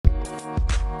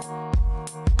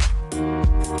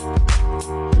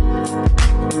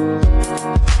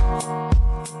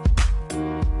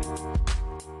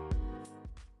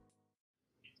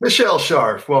Michelle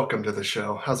Sharf, welcome to the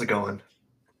show. How's it going?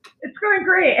 It's going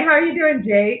great. How are you doing,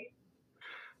 Jake?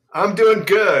 I'm doing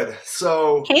good.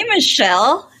 So, hey,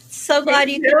 Michelle. So glad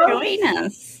you could join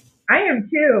us. I am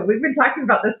too. We've been talking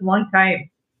about this a long time.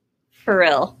 For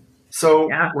real. So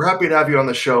We're happy to have you on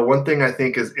the show. One thing I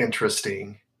think is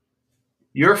interesting,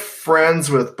 you're friends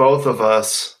with both of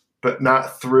us, but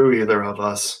not through either of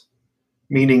us.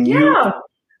 Meaning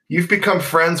you've become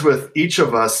friends with each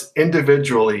of us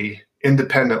individually,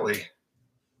 independently.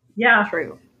 Yeah.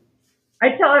 True.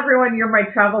 I tell everyone you're my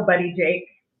travel buddy, Jake.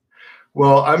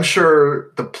 Well, I'm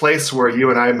sure the place where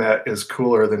you and I met is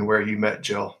cooler than where you met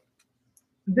Jill.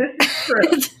 This is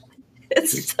true.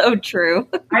 It's so true.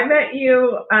 I met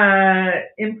you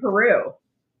in Peru.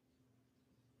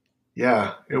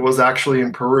 Yeah, it was actually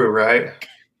in Peru, right?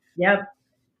 Yep.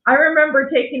 I remember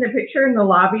taking a picture in the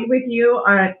lobby with you,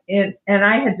 and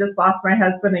I had just lost my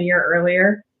husband a year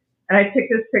earlier. And I took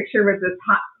this picture with this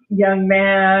hot young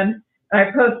man. And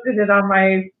I posted it on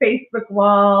my Facebook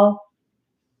wall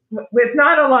with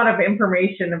not a lot of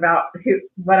information about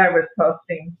what I was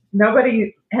posting.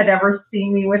 Nobody had ever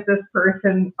seen me with this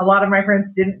person. A lot of my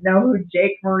friends didn't know who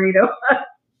Jake Morito was.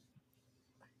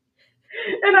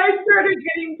 And I started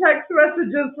getting text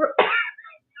messages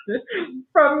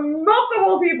from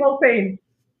multiple people saying,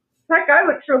 that guy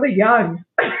looks really young.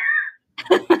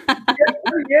 Good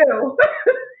for you.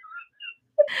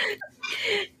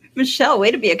 Michelle, way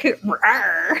to be a coot.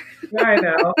 I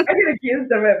know. I get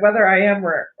accused of it whether I am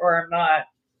or I'm not.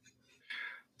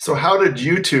 So how did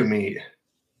you two meet?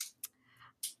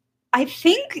 I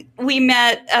think we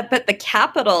met up at the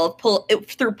Capitol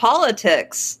through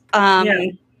politics. I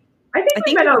think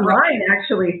we met online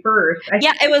actually first.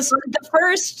 It was the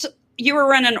first. You were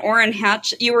running Orrin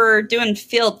Hatch. You were doing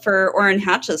field for Orrin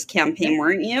Hatch's campaign,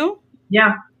 weren't you?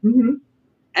 Yeah. Mm-hmm.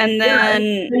 And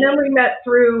then we met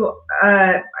through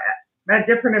at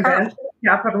different events.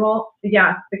 Capitol, the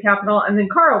Capitol, and then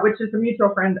Carl, which is a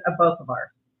mutual friend of both of ours.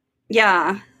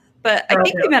 Yeah, but I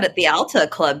think we met at the Alta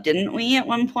Club, didn't we? At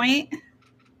one point.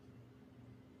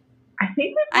 I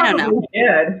think we probably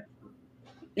did.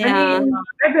 Yeah, I mean,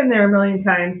 I've been there a million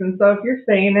times, and so if you're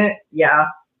saying it, yeah.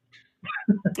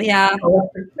 Yeah,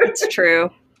 it's true.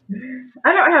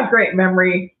 I don't have great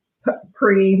memory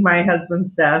pre my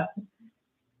husband's death.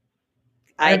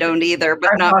 I don't either,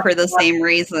 but not for the same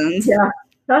reasons. Yeah,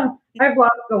 I've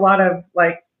lost a lot of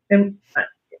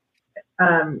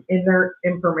inert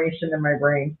information in my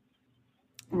brain.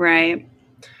 Right.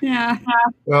 Yeah.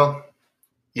 Well,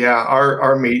 yeah,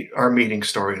 our meeting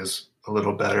story is a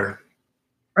little better.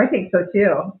 I think so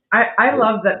too. I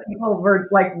love that people were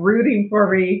like rooting for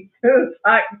me. Who's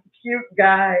that cute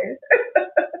guy?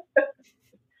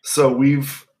 So we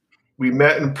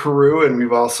met in Peru, and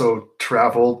we've also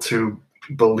traveled to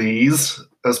Belize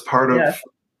as part of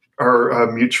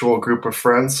our mutual group of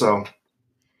friends. So,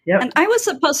 and I was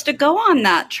supposed to go on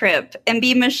that trip and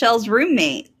be Michelle's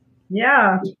roommate.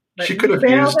 Yeah, she could have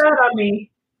used that on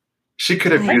me. She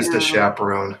could have used a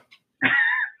chaperone.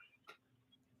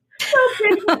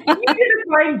 You did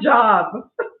a fine job.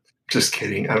 Just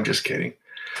kidding. I'm just kidding.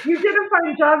 You did a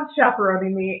fine job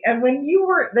chaperoning me, and when you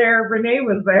weren't there, Renee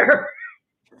was there.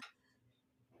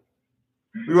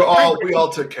 We all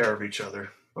took care of each other.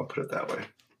 I'll put it that way.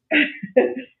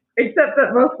 Except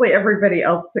that mostly everybody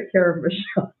else took care of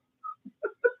Michelle.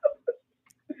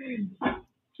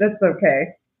 That's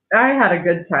okay. I had a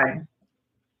good time.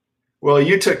 Well,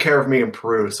 you took care of me in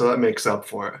Peru, so that makes up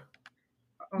for it.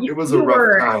 It was a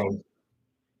rough time.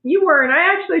 You were, and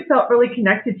I actually felt really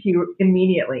connected to you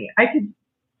immediately. I think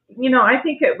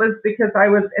it was because I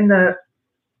was in the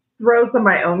throes of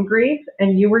my own grief,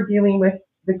 and you were dealing with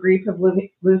the grief of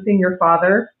losing your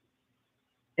father,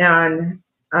 and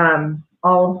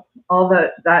all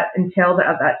that entailed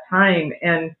at that time.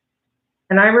 And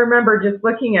I remember just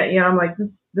looking at you, and I'm like,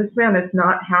 this man is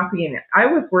not happy, and I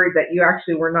was worried that you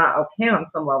actually were not okay on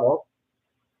some levels.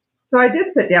 So I did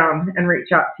sit down and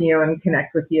reach out to you and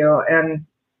connect with you, and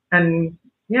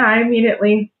I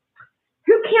immediately.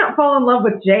 Who can't fall in love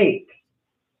with Jake?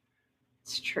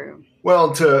 It's true.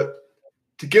 Well, to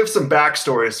give some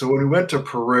backstory, so when we went to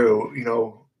Peru,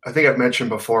 I think I've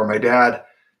mentioned before, my dad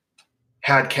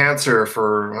had cancer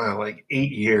for like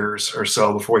 8 years or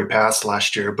so before he passed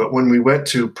last year. But when we went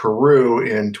to Peru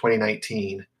in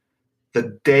 2019,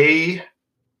 the day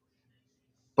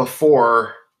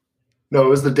before, no, it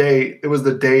was the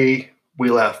day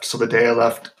we left. So the day I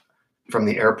left from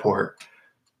the airport,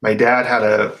 my dad had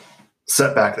a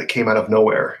setback that came out of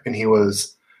nowhere, and he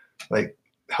was like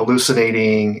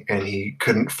hallucinating, and he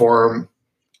couldn't form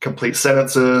complete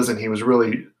sentences, and he was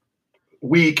really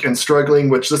weak and struggling,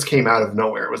 which this came out of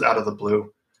nowhere. It was out of the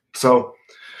blue. So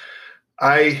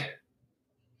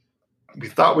we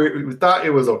thought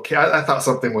it was okay. I thought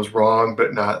something was wrong,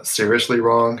 but not seriously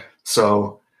wrong.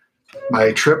 So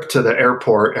my trip to the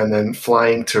airport and then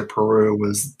flying to Peru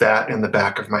was that in the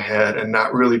back of my head and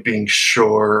not really being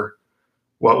sure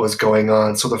what was going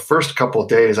on. So the first couple of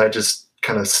days, I just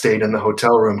kind of stayed in the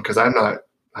hotel room because I'm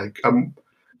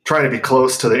trying to be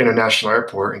close to the international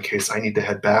airport in case I need to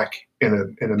head back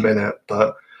in a minute.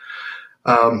 But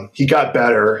he got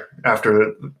better after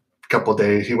a couple of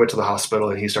days. He went to the hospital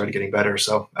and he started getting better.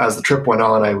 So as the trip went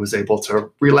on, I was able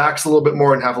to relax a little bit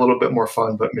more and have a little bit more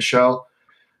fun. But Michelle,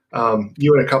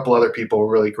 you and a couple other people were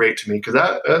really great to me because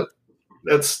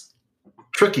that's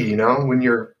tricky, you know, when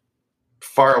you're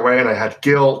far away, and I had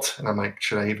guilt and I'm like,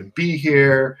 should I even be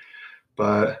here?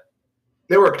 But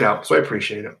they worked out, so I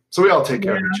appreciate it. So we all take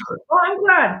care of each other. Well,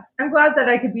 I'm glad that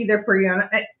I could be there for you. And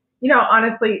you know,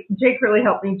 honestly, Jake really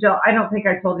helped me. Jill, I don't think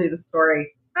I told you the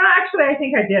story. Actually, I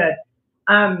think I did.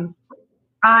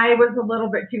 I was a little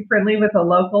bit too friendly with a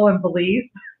local in Belize.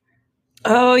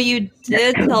 Oh, you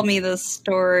did tell me this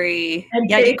story. And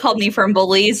yeah, Jake, you called me from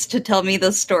Belize to tell me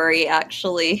the story,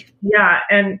 actually. Yeah,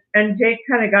 and Jake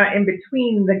kind of got in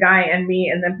between the guy and me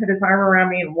and then put his arm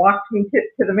around me and walked me to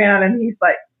the van, and he's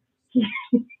like,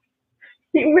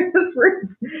 he whispers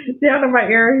down in my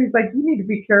ear, he's like, you need to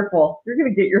be careful. You're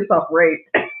going to get yourself raped.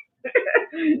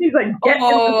 He's like, get in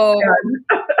the van.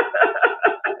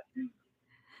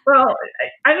 Well,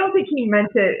 I don't think he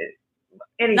meant it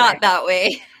anyway. Not that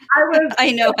way.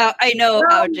 I know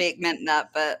how Jake meant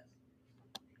that, but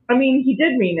I mean, he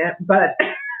did mean it, but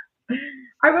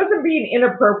I wasn't being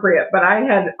inappropriate, but I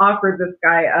had offered this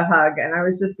guy a hug and I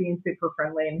was just being super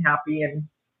friendly and happy. And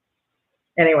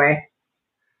anyway.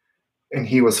 And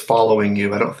he was following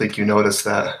you. I don't think you noticed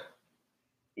that.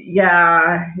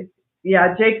 Yeah.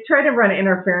 Jake tried to run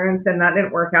interference and that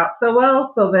didn't work out so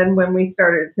well. So then when we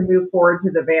started to move forward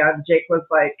to the van, Jake was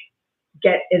like,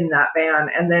 get in that van.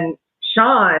 And then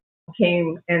Sean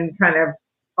came and kind of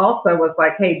also was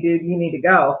like, hey, dude, you need to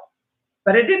go.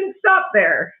 But it didn't stop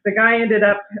there. The guy ended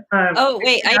up... oh,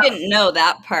 wait, I didn't know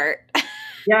that part.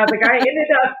 Yeah, the guy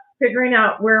ended up figuring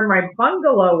out where my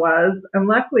bungalow was. And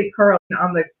luckily, Carl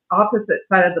on the opposite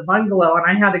side of the bungalow. And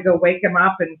I had to go wake him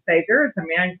up and say, there's a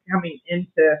man coming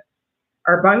into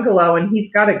our bungalow and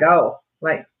he's got to go.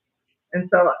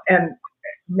 And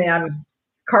man,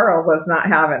 Carl was not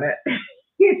having it.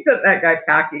 He sent that guy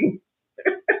packing.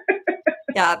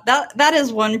 Yeah, that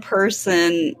is one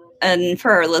person, and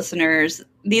for our listeners,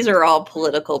 these are all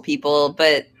political people,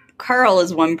 but Carl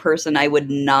is one person I would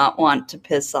not want to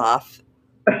piss off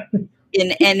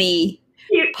in any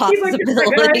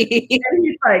possibility. And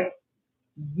he's like,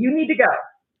 you need to go.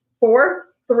 4,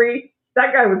 3,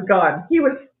 that guy was gone. He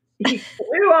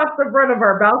flew off the front of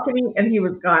our balcony and he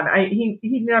was gone.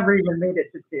 He never even made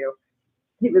it to 2.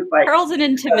 He was like, Carl's an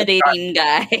intimidating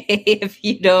guy. If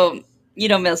you don't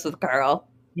mess with Carl.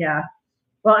 Yeah.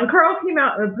 Well, and Carl came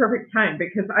out at the perfect time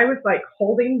because I was like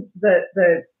holding there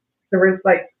was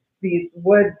like these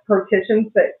wood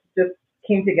partitions that just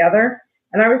came together,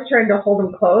 and I was trying to hold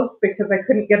them closed because I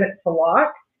couldn't get it to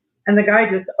lock, and the guy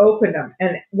just opened them.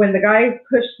 And when the guy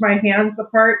pushed my hands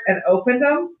apart and opened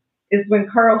them is when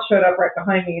Carl showed up right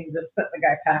behind me and just sent the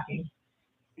guy packing.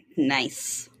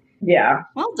 Nice. Yeah.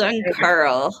 Well done,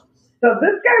 Carl. So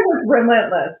this guy was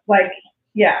relentless. Like,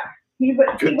 yeah, he was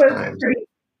pretty good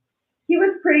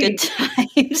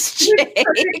times,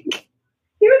 Jake.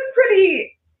 He was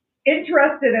pretty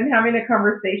interested in having a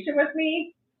conversation with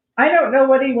me. I don't know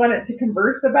what he wanted to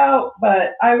converse about,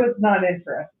 but I was not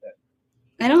interested.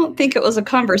 I don't think it was a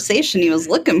conversation he was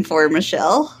looking for,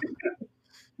 Michelle.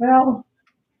 Well,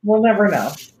 we'll never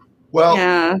know. Well,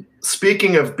 yeah.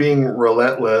 Speaking of being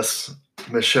relentless,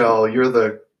 Michelle, you're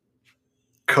the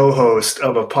co-host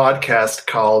of a podcast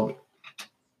called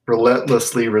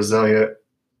Relentlessly Resilient.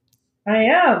 I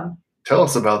am. Tell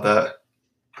us about that.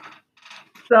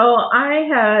 So I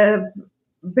have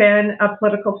been a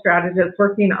political strategist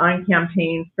working on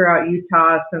campaigns throughout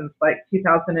Utah since like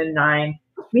 2009,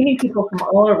 meeting people from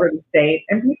all over the state.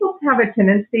 And people have a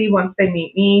tendency once they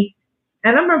meet me,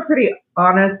 and I'm a pretty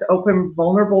honest, open,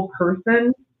 vulnerable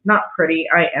person. Not pretty,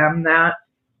 I am that.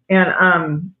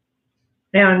 And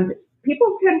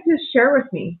people tend to share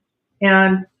with me.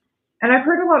 And I've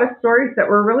heard a lot of stories that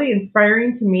were really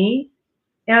inspiring to me.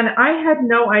 And I had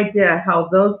no idea how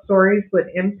those stories would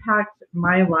impact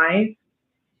my life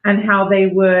and how they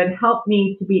would help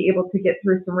me to be able to get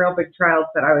through some real big trials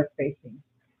that I was facing.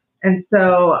 And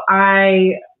so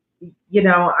I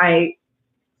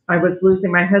was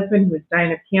losing my husband who was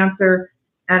dying of cancer.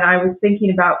 And I was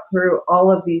thinking about through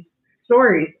all of these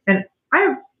stories. And I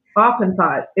have often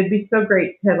thought it'd be so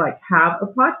great to like have a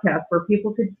podcast where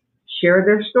people could share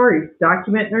their stories,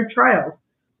 document their trials.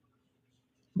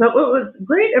 But what was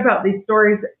great about these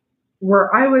stories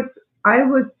were I would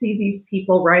see these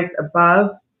people rise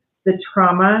above the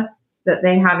trauma that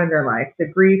they had in their life, the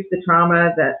grief, the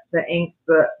trauma, the angst,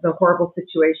 the horrible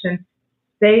situation.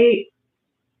 They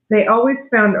always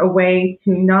found a way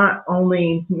to not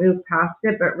only move past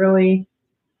it, but really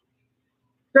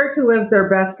start to live their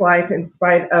best life in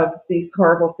spite of these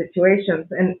horrible situations.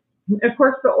 And of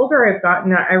course, the older I've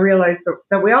gotten, I realize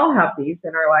that we all have these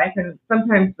in our life, and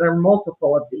sometimes there are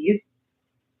multiple of these.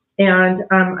 And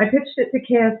I pitched it to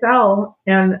KSL,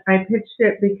 and I pitched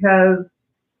it because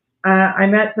I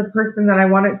met the person that I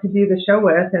wanted to do the show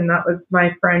with, and that was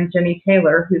my friend Jenny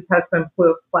Taylor, whose husband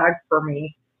flew a flag for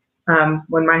me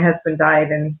when my husband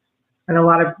died. And a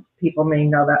lot of people may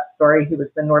know that story. He was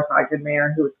the North Ogden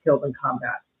mayor who was killed in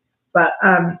combat. But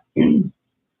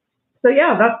so,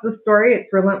 yeah, that's the story.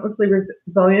 It's Relentlessly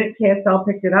Resilient. KSL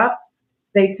picked it up.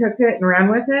 They took it and ran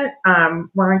with it.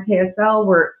 We're on KSL.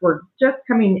 We're just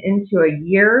coming into a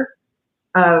year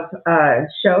of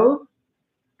shows.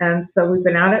 And so we've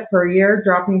been at it for a year,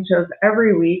 dropping shows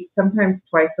every week, sometimes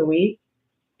twice a week.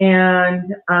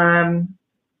 And I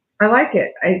like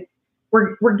it.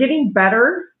 We're getting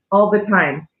better all the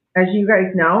time. As you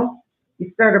guys know,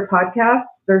 you start a podcast,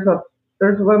 there's a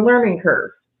learning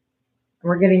curve. And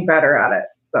we're getting better at it.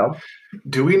 So,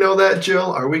 do we know that,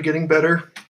 Jill? Are we getting better?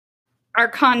 Our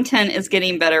content is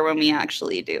getting better when we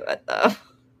actually do it, though.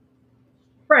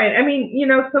 Right. I mean,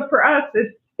 so for us,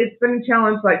 it's been a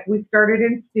challenge. Like, we started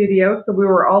in studio, so we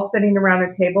were all sitting around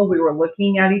a table. We were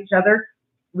looking at each other.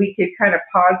 We could kind of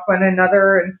pause one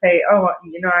another and say, oh,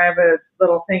 I have a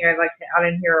little thing I'd like to add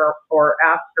in here or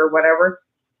ask or whatever.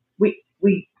 We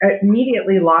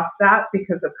immediately lost that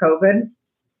because of COVID.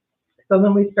 So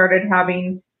then we started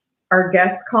having our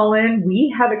guests call in.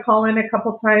 We had to call in a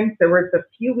couple times. There was a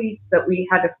few weeks that we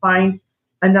had to find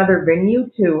another venue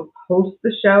to host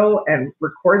the show and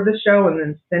record the show and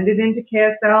then send it into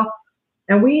KSL.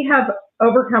 And we have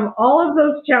overcome all of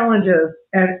those challenges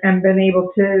and been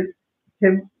able to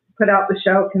put out the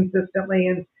show consistently.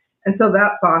 And so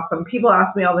that's awesome. People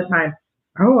ask me all the time,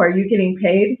 oh, are you getting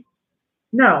paid?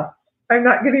 No, I'm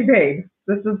not getting paid.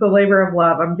 This is the labor of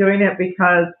love. I'm doing it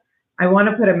because I want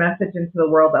to put a message into the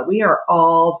world that we are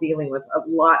all dealing with a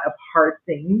lot of hard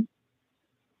things.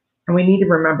 And we need to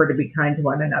remember to be kind to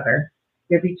one another,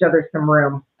 give each other some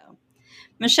room.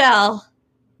 Michelle.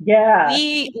 Yeah.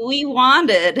 We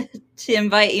wanted to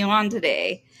invite you on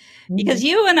today because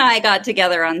you and I got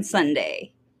together on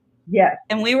Sunday. Yes.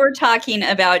 And we were talking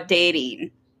about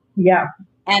dating. Yeah.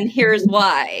 And here's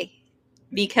why.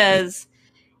 Because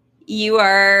you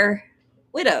are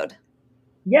widowed.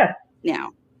 Yes.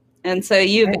 Now. And so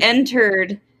you've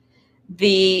entered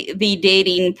the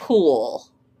dating pool.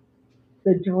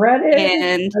 The dreaded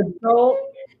and adult,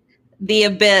 the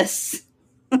abyss,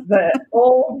 the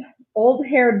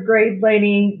old-haired grade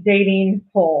lady dating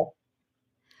pool.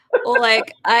 Well,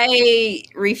 like, I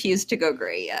refuse to go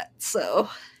gray yet. So,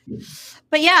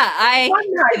 but yeah, I'm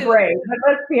not gray. But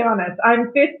let's be honest.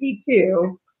 I'm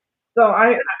 52, so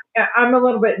I'm a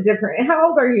little bit different. How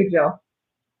old are you, Jill?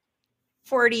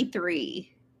 43.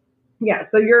 Yeah,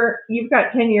 so you've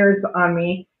got 10 years on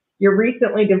me. You're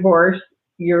recently divorced.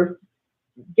 You're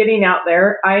getting out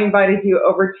there. I invited you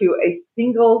over to a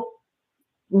single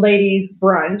ladies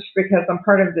brunch because I'm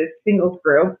part of this singles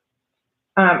group.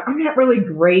 I'm not really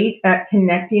great at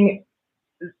connecting.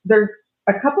 There's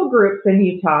a couple groups in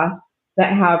Utah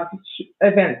that have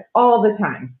events all the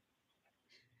time.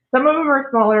 Some of them are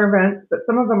smaller events, but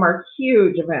some of them are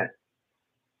huge events.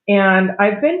 And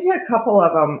I've been to a couple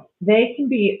of them. They can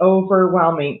be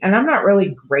overwhelming, and I'm not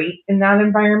really great in that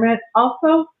environment.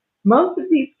 Also, most of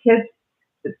these kids,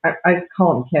 I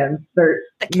call them kids, they're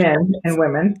men and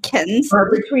women, kids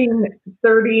are between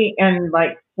 30 and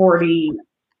like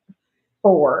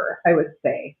 44, I would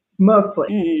say,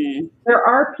 mostly. There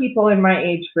are people in my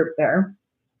age group there,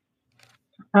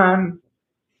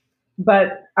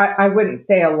 but I wouldn't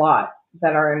say a lot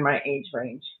that are in my age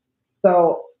range.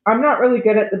 So I'm not really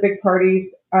good at the big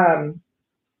parties.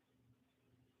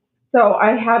 So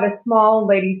I had a small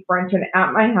ladies bruncheon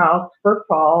at my house for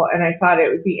fall, and I thought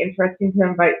it would be interesting to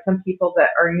invite some people that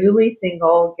are newly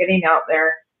single, getting out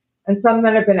there, and some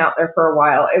that have been out there for a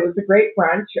while. It was a great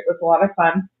brunch. It was a lot of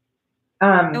fun.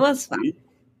 It was fun.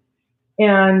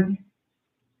 And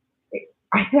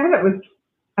I thought it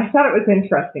was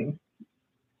interesting.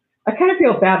 I kind of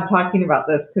feel bad talking about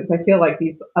this because I feel like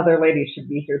these other ladies should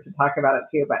be here to talk about it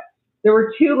too. But there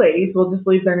were two ladies. We'll just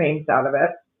leave their names out of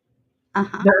it. There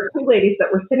are two ladies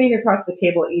that were sitting across the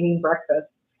table eating breakfast.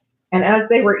 And as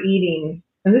they were eating,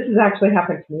 and this has actually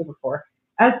happened to me before,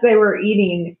 as they were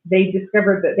eating, they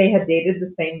discovered that they had dated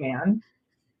the same man.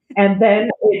 And then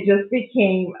it just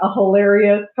became a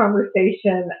hilarious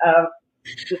conversation of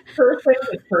this person,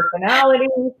 his personality.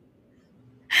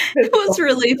 It was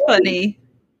really funny.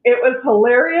 It was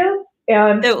hilarious.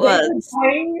 And it was.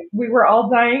 We were all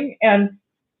dying. And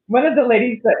one of the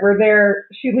ladies that were there,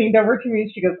 she leaned over to me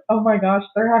and she goes, "Oh my gosh,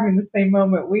 they're having the same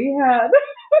moment we had."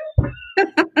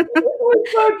 It was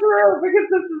so true because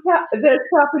this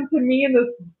happened to me and this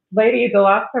lady the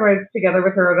last time I was together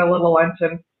with her at a little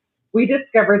luncheon. We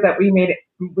discovered that we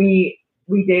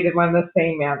dated one of the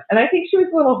same man. And I think she was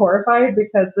a little horrified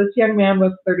because this young man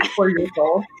was 34 years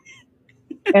old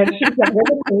and she's younger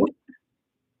than me.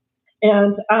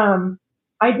 And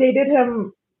I dated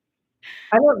him.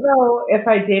 I don't know if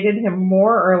I dated him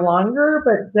more or longer,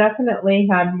 but definitely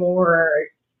had more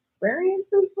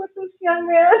experiences with this young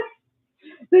man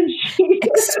than she did.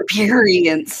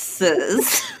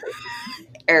 Experiences.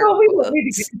 Well, we don't need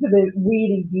to get into the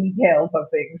weedy details of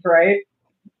things, right?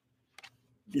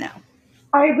 No.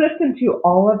 I listened to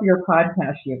all of your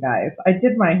podcasts, you guys. I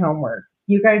did my homework.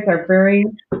 You guys are very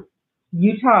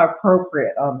Utah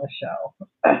appropriate on the show.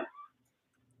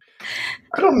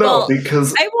 I don't know,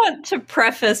 because I want to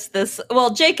preface this.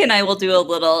 Well, Jake and I will do a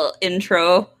little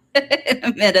intro in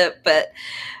a minute, but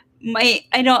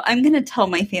I'm going to tell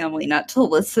my family not to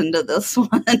listen to this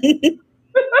one.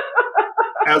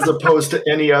 As opposed to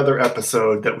any other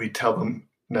episode that we tell them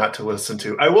not to listen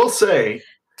to. I will say,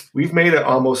 we've made it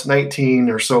almost 19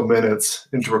 or so minutes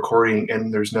into recording,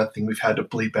 and there's nothing we've had to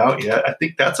bleep out yet. I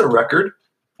think that's a record.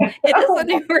 It is a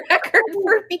new record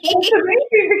for me. It's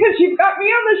amazing because you've got me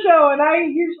on the show, and I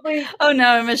usually... Oh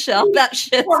no, Michelle, that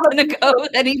shit's going to go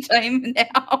anytime now.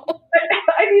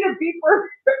 I need a beeper.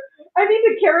 I need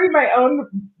to carry my own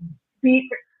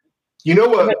beep. You know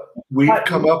what we've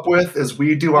come up with is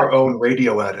we do our own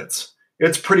radio edits.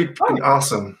 It's pretty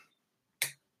awesome.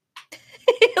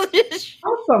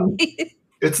 Awesome.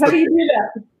 How do you do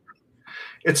that?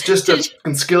 It's just a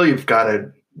skill you've got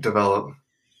to develop.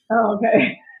 Oh,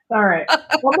 okay. All right.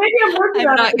 Well, maybe I'm working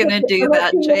on it. I'm not going to do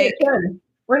that, Jake.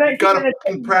 We're not got to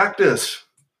practice.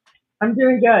 I'm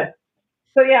doing good.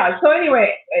 So, yeah. So,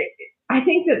 anyway, I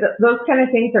think that those kind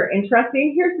of things are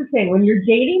interesting. Here's the thing. When you're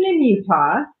dating in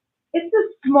Utah, it's a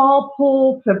small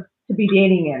pool to be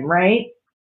dating in, right?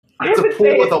 It's a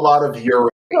pool with a lot of urine.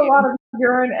 A lot of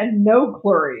urine and no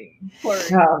chlorine.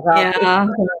 Oh, yeah.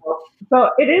 So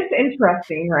it is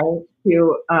interesting, right,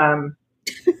 to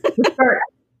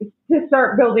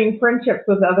start building friendships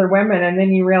with other women, and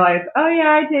then you realize, oh yeah,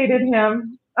 I dated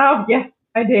him. Oh yes,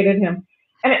 I dated him.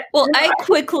 And I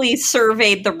quickly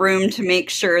surveyed the room to make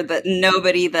sure that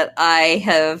nobody that I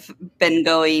have been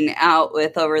going out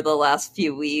with over the last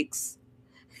few weeks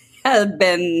had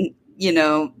been,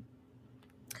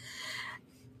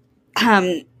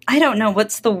 I don't know,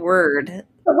 what's the word?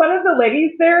 So one of the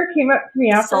ladies there came up to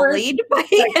me afterwards. Sullied by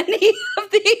any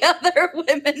of the other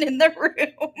women in the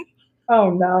room. Oh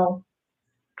no.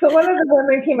 So one of the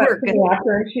women came up to me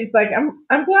after, and she's like, I'm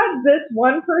glad this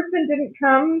one person didn't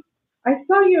come. I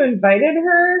saw you invited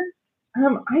her.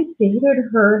 I dated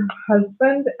her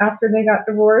husband after they got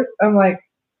divorced. I'm like,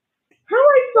 how am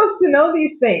I supposed to know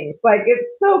these things? Like, it's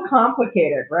so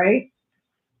complicated, right?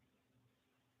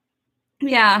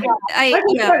 Yeah.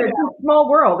 It's a small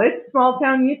world. It's small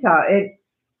town Utah.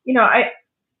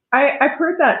 I've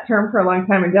heard that term for a long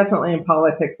time, and definitely in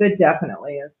politics, it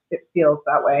definitely is. It feels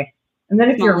that way. And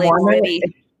then if you're Mormon,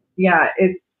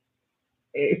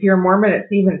 if you're Mormon,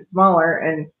 it's even smaller.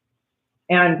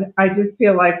 And I just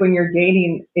feel like when you're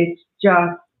dating, it's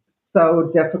just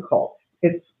so difficult.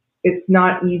 It's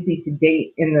not easy to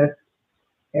date in this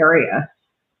area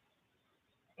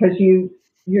because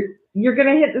you're going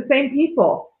to hit the same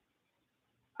people.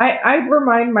 I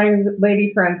remind my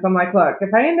lady friends, I'm like, look,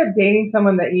 if I end up dating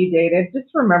someone that you dated,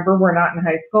 just remember we're not in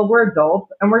high school, we're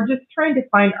adults, and we're just trying to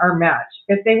find our match.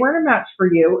 If they weren't a match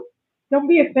for you, don't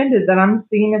be offended that I'm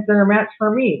seeing if they're a match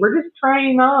for me. We're just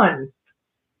trying on.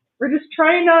 We're just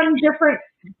trying on different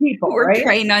people, We're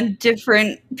trying on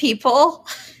different people.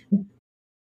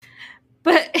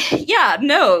 But yeah,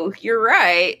 no, you're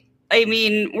right. I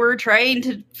mean, we're trying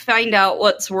to find out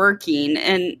what's working.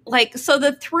 And so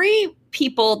the three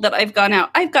people that I've gone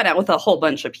out with a whole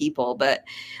bunch of people, but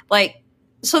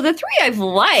so the three I've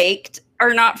liked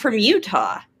are not from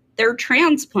Utah. They're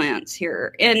transplants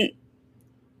here. And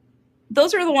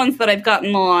those are the ones that I've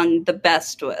gotten along the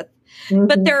best with. Mm-hmm.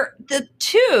 But they're the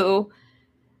two,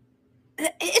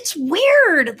 it's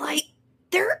weird.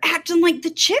 they're acting like the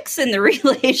chicks in the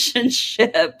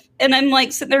relationship. And I'm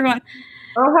like sitting there going,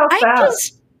 oh, how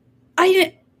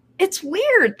sad. It's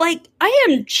weird. Like, I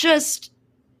am just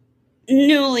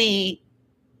newly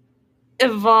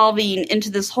evolving into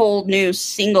this whole new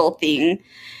single thing.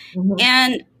 Mm-hmm.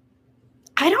 And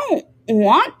I don't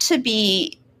want to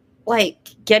be like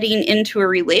getting into a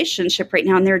relationship right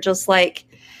now. And they're just like,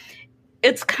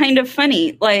 it's kind of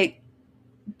funny. Like,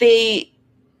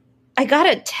 I got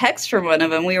a text from one of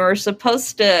them. We were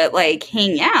supposed to like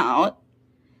hang out.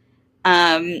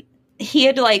 He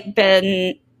had like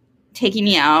been taking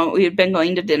me out. We had been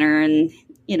going to dinner and,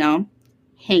 you know,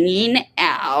 hanging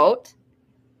out.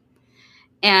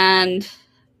 And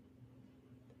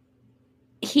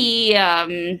he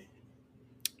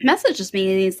messages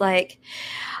me and he's like,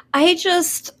 I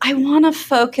want to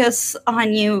focus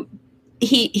on you.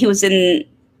 He was in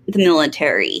the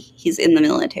military. He's in the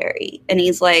military. And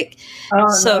he's like,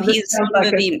 he's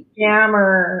moving.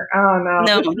 Scammer. Oh, no.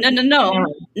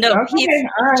 No, okay, he's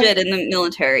legit in the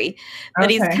military. But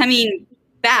he's coming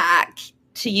back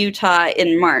to Utah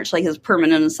in March. Like, his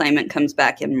permanent assignment comes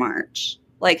back in March.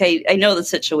 Like, I know the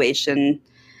situation.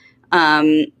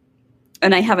 And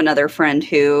I have another friend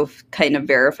who kind of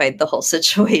verified the whole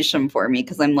situation for me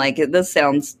because I'm like, this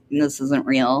isn't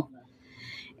real.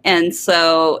 And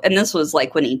so, and this was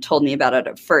like when he told me about it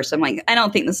at first, I'm like, I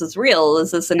don't think this is real.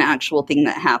 Is this an actual thing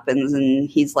that happens? And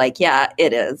he's like, yeah,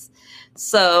 it is.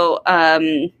 So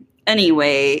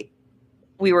anyway,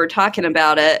 we were talking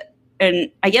about it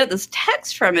and I get this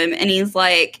text from him and he's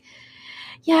like,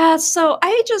 yeah, so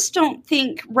I just don't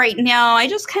think right now, I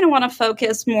just kind of want to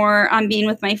focus more on being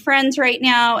with my friends right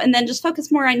now and then just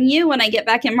focus more on you when I get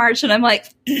back in March. And I'm like,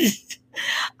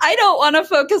 I don't want to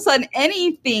focus on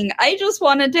anything. I just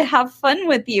wanted to have fun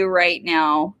with you right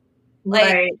now.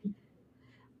 Like, right.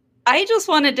 I just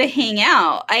wanted to hang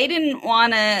out. I didn't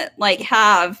want to like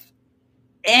have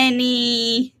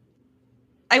I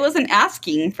wasn't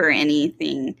asking for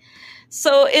anything.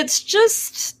 So it's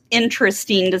just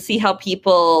interesting to see how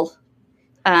people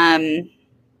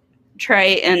try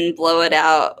and blow it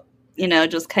out, you know,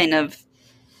 just kind of,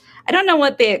 I don't know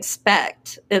what they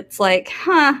expect. It's like,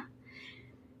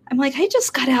 I'm like, I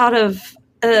just got out of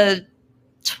a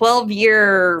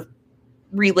 12-year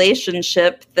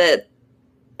relationship that,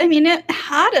 I mean, it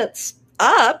had its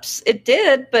ups, it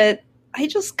did, but I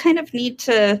just kind of need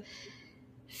to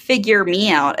figure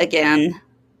me out again.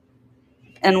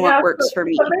 And what works for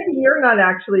me. So maybe you're not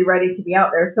actually ready to be out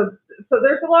there. So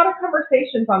there's a lot of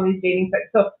conversations on these dating sites.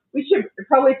 So we should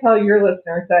probably tell your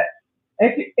listeners that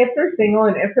if they're single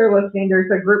and if they're listening, there's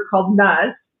a group called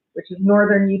NUS, which is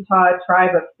Northern Utah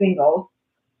Tribe of Singles,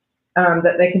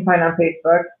 that they can find on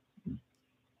Facebook. I'm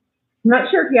not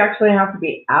sure if you actually have to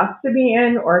be asked to be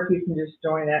in or if you can just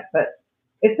join it, but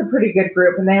it's a pretty good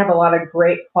group and they have a lot of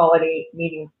great quality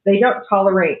meetings. They don't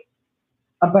tolerate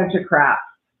a bunch of crap.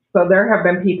 So there have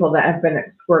been people that have been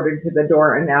escorted to the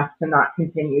door and asked to not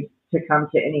continue to come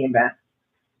to any event.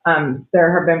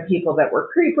 There have been people that were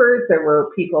creepers. There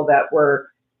were people that were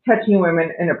touching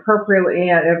women inappropriately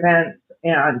at events.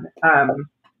 And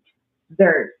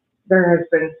there has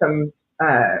been some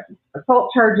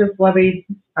assault charges levied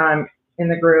in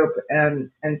the group and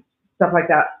stuff like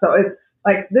that. So it's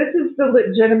like, this is the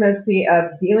legitimacy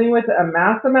of dealing with a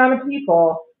mass amount of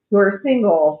people who are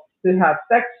single, who have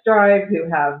sex drive, who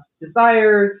have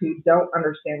desires, who don't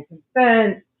understand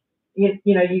consent. You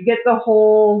know, you get the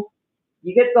whole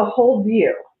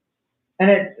view.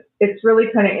 And it's really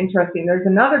kind of interesting. There's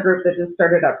another group that just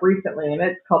started up recently, and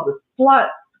it's called the Sluts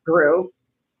Group.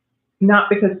 Not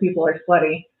because people are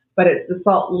slutty, but it's the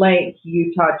Salt Lake,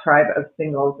 Utah Tribe of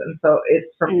Singles. And so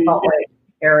it's from Salt Lake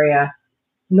area.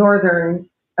 Northern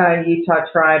Utah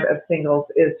Tribe of Singles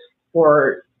is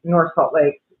for North Salt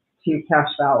Lake to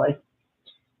Cache Valley.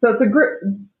 So it's a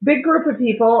big group of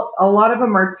people. A lot of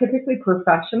them are typically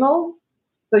professionals.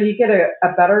 So you get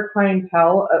a better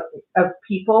clientele of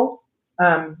people.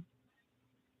 A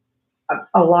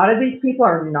lot of these people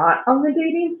are not on the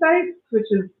dating sites, which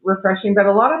is refreshing, but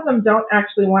a lot of them don't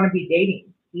actually want to be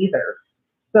dating either.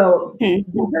 So these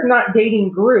are not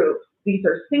dating groups. These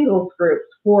are singles groups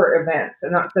for events,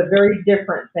 and that's a very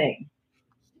different thing.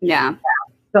 Yeah.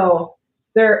 So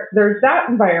there's that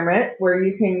environment where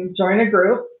you can join a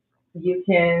group, you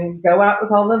can go out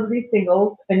with all of these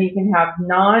singles, and you can have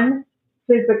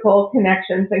non-physical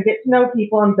connections and get to know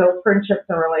people and build friendships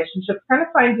and relationships, kind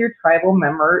of find your tribal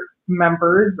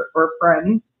members or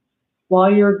friends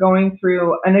while you're going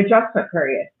through an adjustment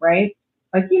period, right?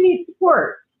 Like, you need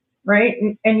support, right?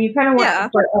 And you kind of want to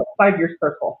start outside your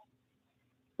circle.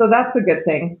 So that's a good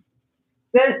thing.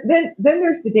 then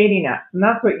there's the dating apps, and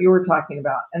that's what you were talking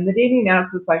about. And the dating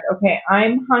apps is like, okay,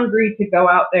 I'm hungry to go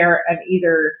out there and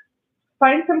either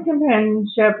find some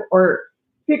companionship or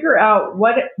figure out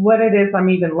what it is I'm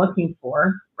even looking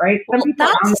for, right? Well,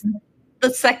 that's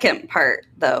the second part,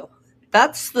 though.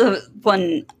 That's the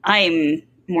one I'm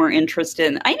more interested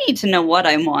in. I need to know what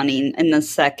I'm wanting in the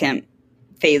second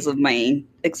phase of my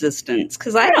existence,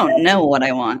 because I don't know what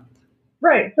I want.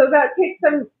 Right. So that takes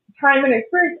some time and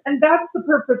experience, and that's the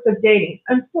purpose of dating.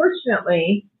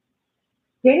 Unfortunately,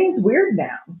 dating's weird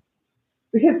now.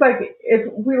 Because, like,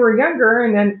 if we were younger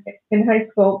and then in high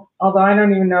school, although I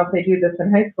don't even know if they do this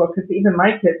in high school, because even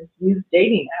my kids use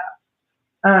dating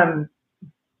apps.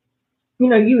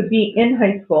 You would be in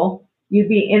high school, you'd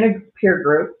be in a peer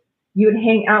group, you would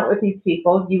hang out with these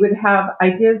people, you would have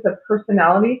ideas of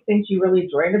personalities, things you really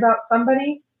enjoyed about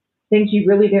somebody, things you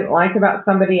really didn't like about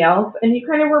somebody else, and you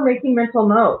kind of were making mental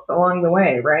notes along the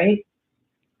way, right?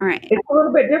 Right. It's a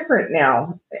little bit different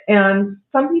now. And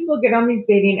some people get on these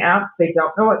dating apps, they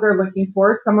don't know what they're looking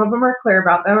for. Some of them are clear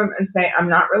about them and say, I'm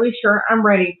not really sure I'm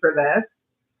ready for this.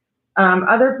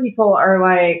 Other people are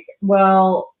like,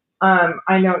 well,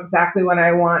 I know exactly what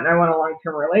I want, and I want a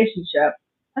long-term relationship.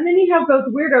 And then you have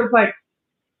those weirdos like,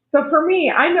 so for me,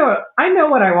 I know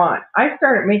what I want. I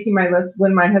started making my list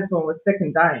when my husband was sick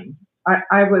and dying.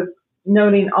 I was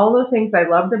noting all the things I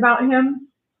loved about him,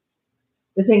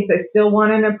 the things I still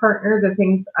want in a partner, the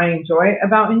things I enjoy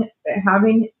about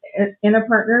having in a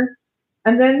partner.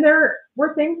 And then there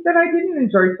were things that I didn't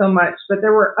enjoy so much, but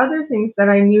there were other things that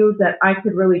I knew that I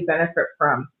could really benefit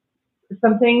from.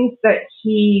 Some things that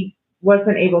he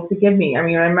wasn't able to give me. I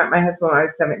mean, I met my husband when I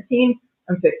was 17.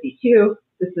 I'm 52.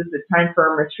 This is the time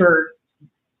for a mature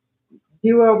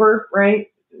do-over, right?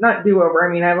 Not do-over. I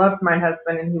mean, I loved my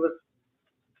husband and he was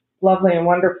lovely and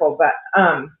wonderful, but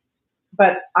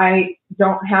I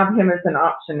don't have him as an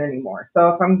option anymore. So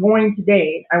if I'm going to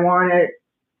date, I'm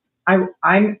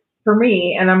for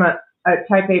me, and I'm a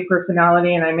type A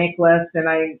personality, and I make lists and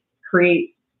I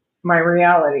create my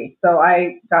reality. So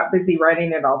I got busy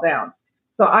writing it all down.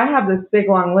 So I have this big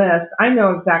long list. I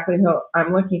know exactly who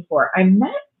I'm looking for. I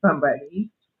met somebody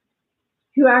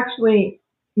who actually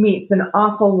meets an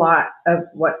awful lot of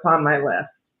what's on my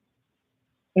list.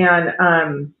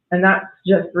 And that's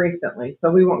just recently,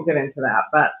 so we won't get into that,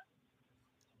 but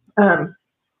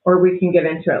or we can get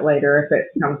into it later if it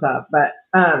comes up. But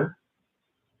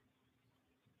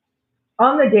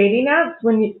on the dating apps,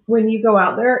 when you go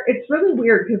out there, it's really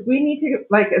weird because we need to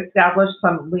like establish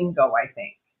some lingo, I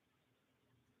think.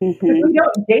 Because we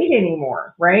don't date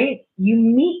anymore, right? You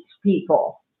meet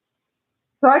people.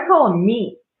 So I call them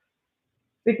meets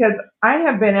because I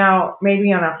have been out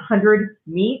maybe on 100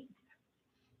 meets,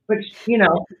 which,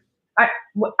 I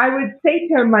would say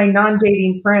to my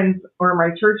non-dating friends or my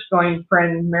church-going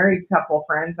friend, married couple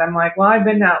friends, I'm like, well, I've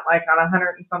been out like on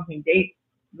 100 and something dates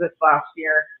this last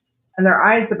year, and their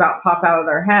eyes about pop out of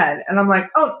their head. And I'm like,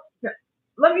 oh,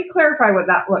 let me clarify what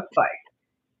that looks like.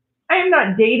 I am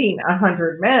not dating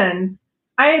 100 men.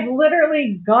 I have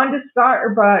literally gone to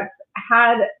Starbucks,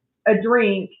 had a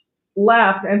drink,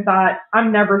 left, and thought,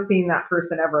 I'm never seeing that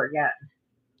person ever again.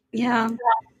 Yeah.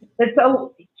 It's a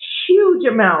huge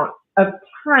amount of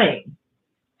time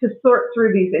to sort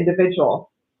through these individuals.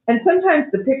 And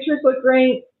sometimes the pictures look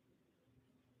great.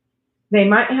 They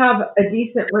might have a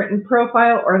decent written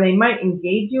profile, or they might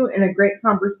engage you in a great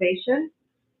conversation.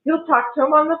 You'll talk to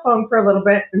them on the phone for a little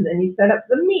bit, and then you set up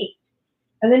the meet.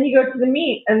 And then you go to the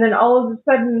meet, and then all of a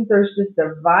sudden there's just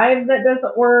a vibe that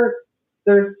doesn't work.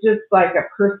 There's just like a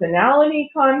personality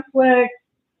conflict.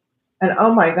 And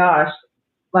oh my gosh,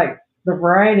 like the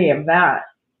variety of that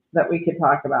we could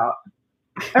talk about.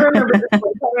 I remember this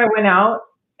one time I went out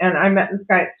and I met this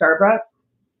guy at Starbucks,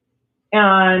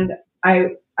 and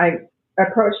I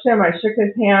approached him. I shook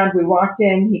his hand. We walked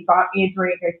in. He bought me a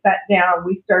drink. I sat down.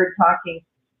 We started talking.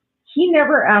 He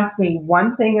never asked me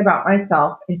one thing about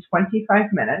myself in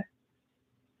 25 minutes.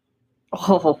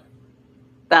 Oh,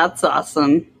 that's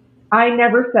awesome. I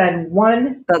never said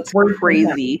one word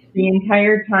crazy the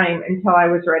entire time until I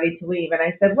was ready to leave. And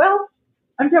I said, well,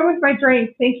 I'm done with my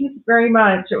drink. Thank you very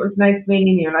much. It was nice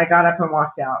meeting you. And I got up and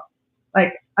walked out.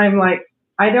 I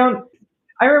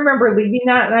remember leaving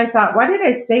that and I thought, why did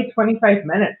I stay 25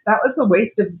 minutes? That was a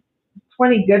waste of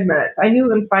 20 good minutes. I knew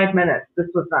in 5 minutes this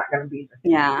was not going to be the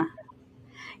same. Yeah.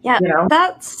 Yeah,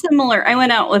 That's similar. I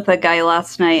went out with a guy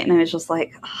last night and I was just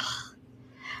like, oh,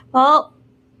 well,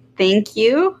 thank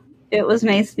you. It was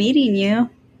nice meeting you.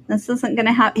 This isn't going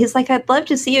to happen. He's like, I'd love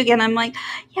to see you again. I'm like,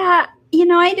 yeah,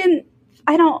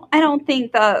 I don't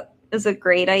think that is a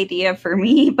great idea for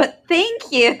me, but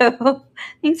thank you.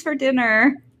 Thanks for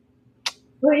dinner.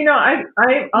 Well,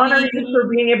 I honor you for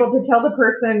being able to tell the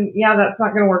person, yeah, that's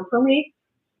not going to work for me,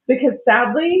 because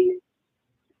sadly,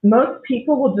 most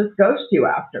people will just ghost you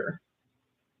after.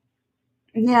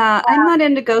 Yeah, I'm not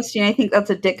into ghosting. I think that's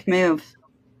a dick move.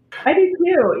 I do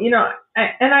too.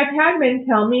 And I've had men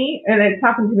tell me, and it's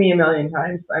happened to me a million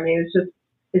times. I mean,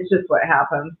 it's just what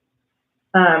happens.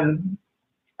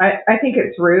 I think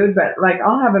it's rude, but like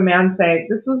I'll have a man say,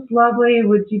 "This was lovely.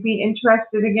 Would you be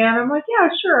interested again?" I'm like, "Yeah,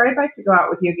 sure. I'd like to go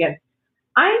out with you again."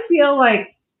 I feel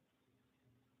like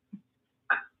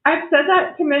I've said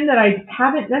that to men that I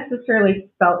haven't necessarily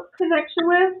felt connection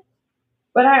with,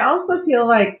 but I also feel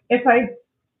like if I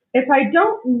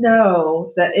don't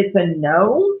know that it's a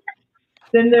no,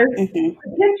 then there's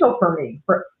potential for me,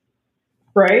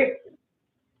 right?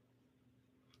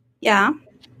 Yeah,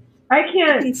 I I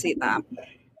can see that.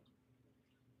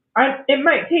 It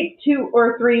might take 2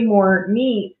 or 3 more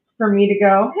meets for me to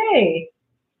go, hey,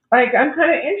 like I'm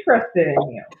kind of interested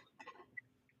in you.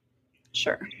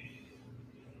 Sure.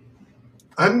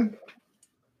 I'm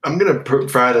going to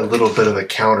provide a little bit of a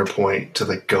counterpoint to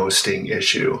the ghosting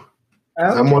issue. Okay.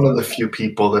 I'm one of the few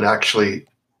people that actually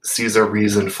sees a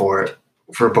reason for it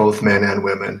for both men and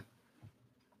women.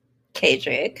 Okay,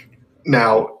 Jake.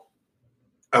 Now,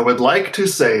 I would like to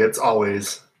say it's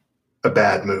always a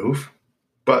bad move,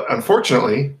 but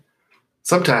unfortunately,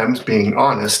 sometimes being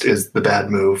honest is the bad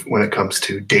move when it comes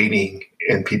to dating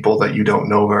and people that you don't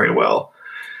know very well.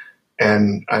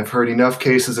 And I've heard enough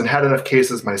cases and had enough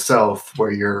cases myself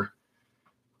where you're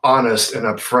honest and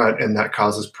upfront, and that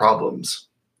causes problems.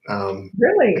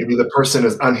 Really? Maybe the person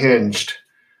is unhinged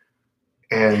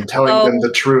and telling them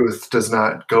the truth does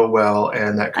not go well,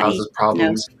 and that causes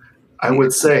problems. No. I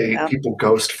would say people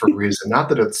ghost for a reason. Not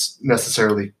that it's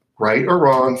necessarily right or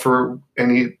wrong for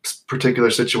any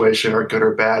particular situation or good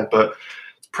or bad, but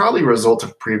it's probably a result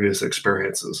of previous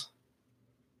experiences.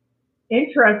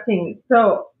 Interesting.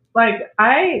 So, like,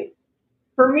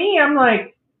 for me, I'm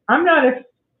like, I'm not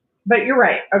but you're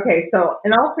right. Okay, so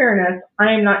in all fairness,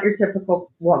 I am not your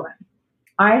typical woman.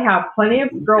 I have plenty of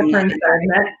girlfriends that I've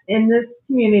met in this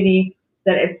community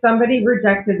that if somebody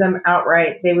rejected them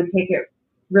outright, they would take it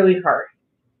really hard.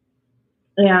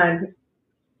 And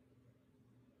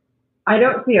I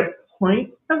don't see a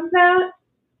point of that.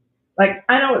 Like,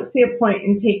 I don't see a point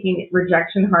in taking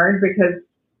rejection hard, because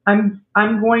I'm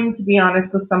going to be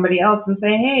honest with somebody else and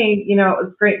say, hey, it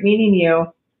was great meeting you.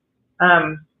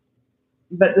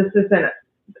 But this isn't,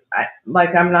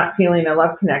 I'm not feeling a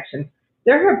love connection.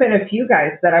 There have been a few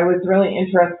guys that I was really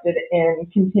interested in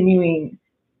continuing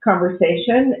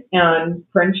conversation and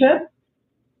friendship.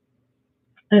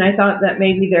 And I thought that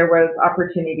maybe there was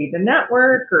opportunity to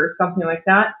network or something like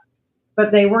that.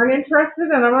 But they weren't interested,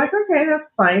 and I'm like, okay, that's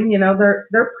fine.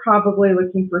 They're probably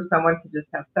looking for someone to just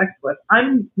have sex with.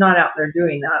 I'm not out there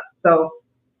doing that. So,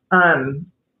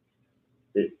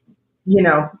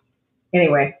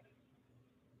 anyway,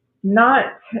 not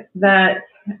that,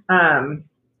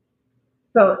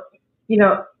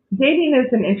 dating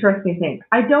is an interesting thing.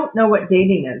 I don't know what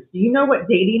dating is. Do you know what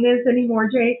dating is anymore,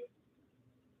 Jake?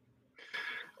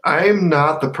 I'm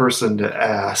not the person to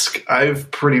ask. I've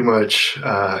pretty much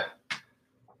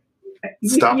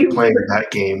stopped playing that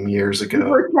game years ago.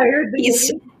 You retired the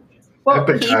game? I've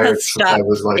been tired since I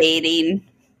was like dating.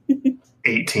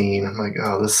 18. I'm like,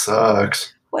 oh, this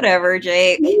sucks. Whatever,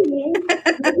 Jake.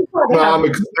 No,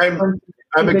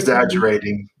 I'm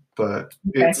exaggerating, but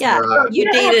it's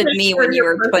you dated me when you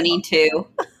were 22.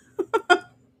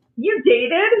 You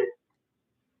dated?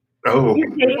 Oh,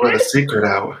 you let a secret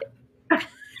out.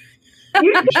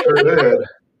 You sure did.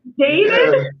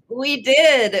 Dated? Yeah. We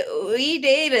did. We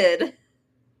dated.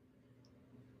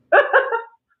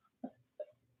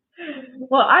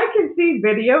 Well, I can see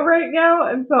video right now,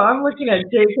 and so I'm looking at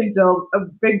Jake and Jill, a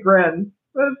big grin.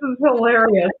 This is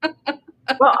hilarious.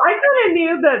 Well, I kind of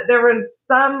knew that there was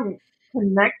some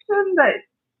connection, that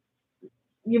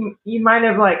you might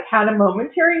have like had a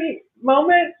momentary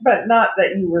moment, but not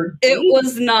that you were dating. It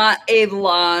was not a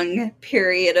long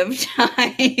period of time.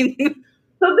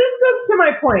 So this goes to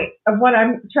my point of what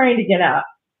I'm trying to get at.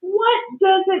 What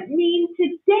does it mean to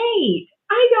date?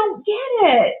 I don't get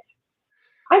it.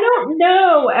 I don't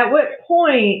know at what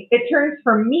point it turns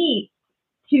from meet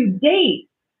to date.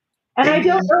 And I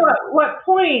don't know at what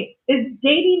point is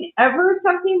dating ever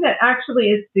something that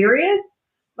actually is serious.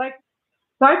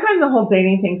 So I find the whole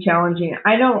dating thing challenging.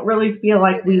 I don't really feel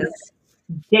like we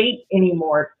date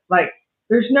anymore. Like,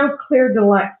 there's no clear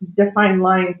defined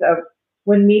lines of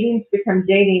when meetings become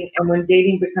dating and when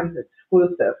dating becomes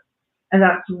exclusive. And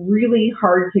that's really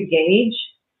hard to gauge.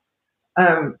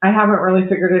 I haven't really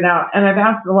figured it out. And I've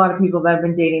asked a lot of people that have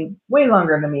been dating way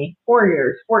longer than me, 4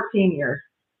 years, 14 years.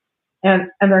 And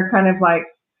they're kind of like,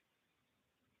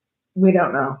 we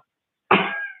don't know. Which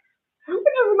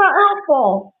is not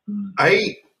helpful.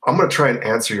 I'm going to try and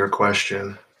answer your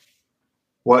question.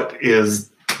 What is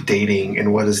dating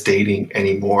and what is dating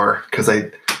anymore? Because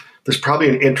there's probably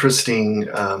an interesting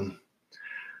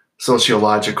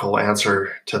sociological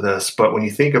answer to this. But when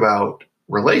you think about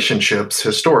relationships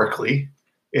historically,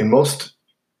 in most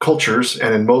cultures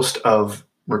and in most of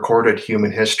recorded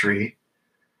human history,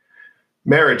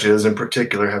 marriages in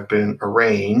particular have been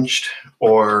arranged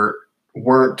or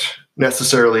weren't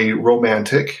necessarily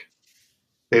romantic.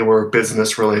 They were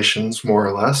business relations, more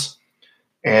or less.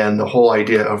 And the whole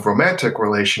idea of romantic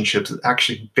relationships is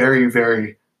actually very,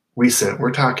 very recent.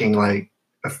 We're talking like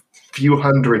a few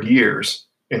hundred years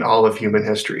in all of human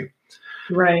history.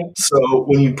 Right. So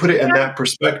when you put it in that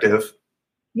perspective.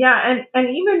 Yeah, and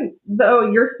even though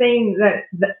you're saying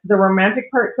that the romantic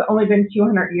part's only been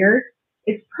 200 years,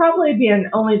 it's probably been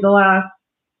only the last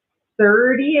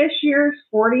 30-ish years,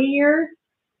 40 years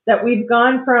that we've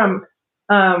gone from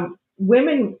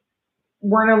women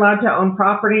weren't allowed to own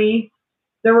property.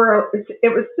 It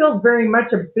was still very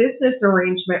much a business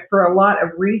arrangement for a lot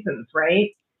of reasons,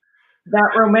 right?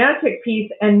 That romantic piece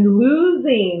and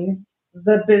losing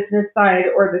the business side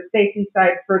or the safety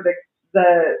side for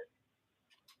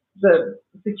the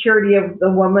security of the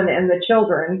woman and the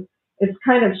children is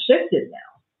kind of shifted now.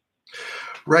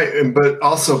 Right, but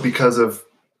also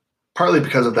partly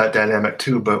because of that dynamic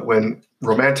too, but when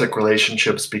romantic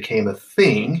relationships became a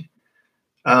thing,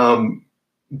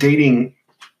 dating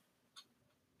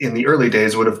in the early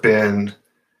days would have been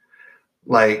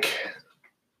like,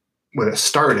 when it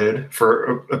started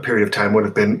for a period of time, would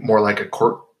have been more like a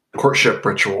courtship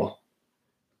ritual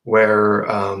where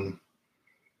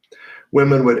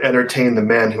women would entertain the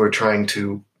men who were trying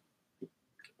to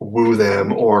woo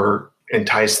them or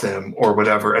entice them or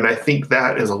whatever. And I think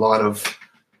that is a lot of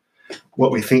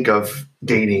what we think of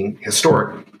dating,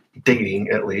 historic dating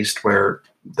at least, where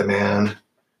the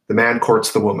man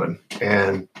courts the woman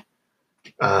and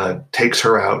takes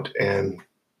her out and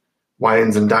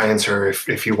wines and dines her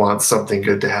if he wants something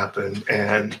good to happen,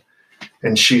 and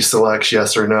she selects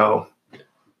yes or no.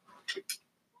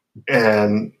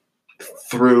 And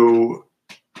through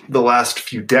the last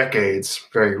few decades,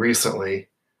 very recently,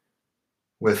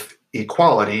 with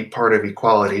equality, part of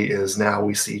equality is now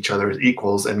we see each other as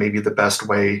equals, and maybe the best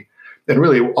way, and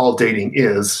really all dating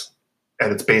is,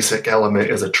 at its basic element,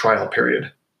 is a trial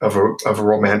period of a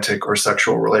romantic or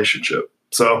sexual relationship.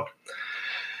 So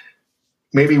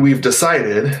maybe we've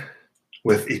decided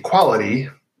with equality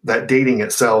that dating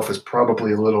itself is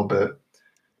probably a little bit,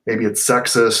 maybe it's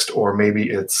sexist, or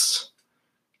maybe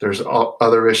there's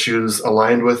other issues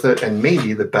aligned with it. And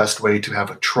maybe the best way to have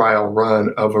a trial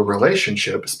run of a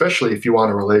relationship, especially if you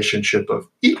want a relationship of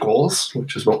equals,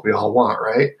 which is what we all want,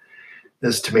 right,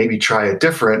 is to maybe try a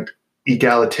different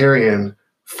egalitarian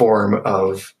form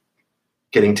of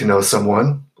getting to know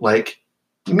someone, like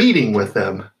meeting with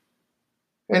them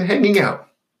and hanging out.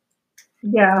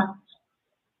 Yeah.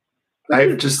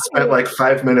 I've just spent like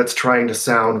 5 minutes trying to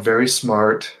sound very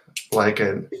smart, like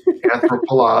an I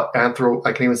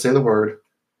can't even say the word.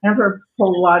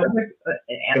 Anthropologist.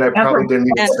 And I probably didn't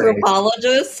even say it.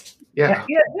 Anthropologist? Yeah,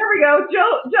 there we go.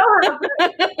 Joe has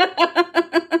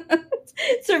it.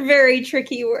 It's a very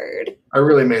tricky word. I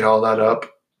really made all that up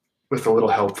with a little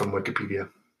help from Wikipedia.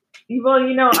 Well,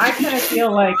 I kind of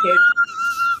feel like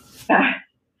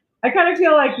I kind of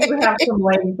feel like you have some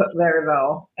legs up there,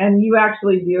 though, and you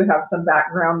actually do have some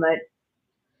background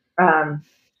that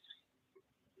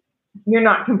you're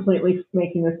not completely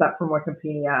making this up from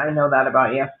Wikipedia. I know that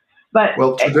about you. But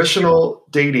traditional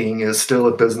dating is still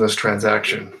a business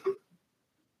transaction.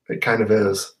 It kind of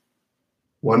is.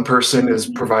 One person is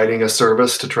providing a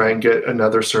service to try and get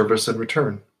another service in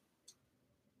return.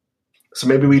 So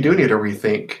maybe we do need to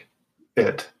rethink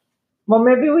it. Well,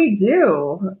 maybe we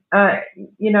do.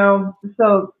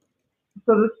 So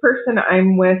this person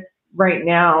I'm with right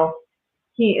now,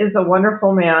 he is a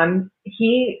wonderful man.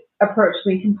 He approached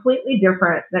me completely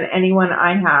different than anyone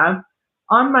I have.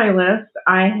 On my list,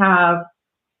 I have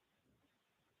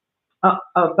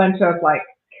a bunch of like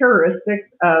characteristics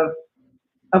of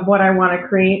what I want to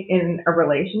create in a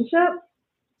relationship.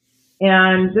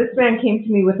 And this man came to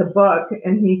me with a book,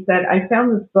 and he said, I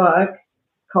found this book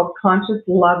called Conscious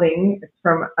Loving. It's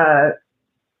from a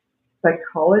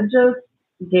psychologist,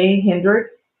 Gay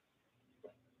Hendricks.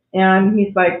 And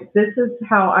he's like, this is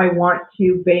how I want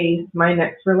to base my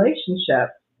next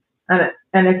relationship. And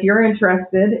if you're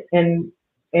interested in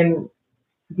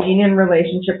being in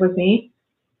relationship with me,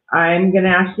 I'm going to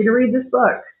ask you to read this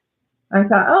book. I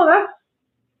thought, oh,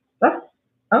 that's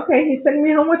okay. He's sending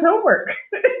me home with homework.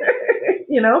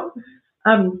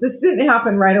 This didn't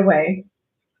happen right away,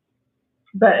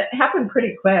 but it happened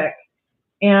pretty quick.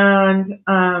 And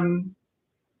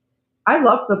I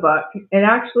love the book. It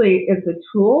actually is a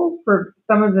tool for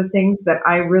some of the things that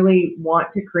I really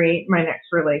want to create in my next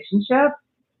relationship.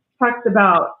 Talks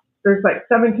about there's like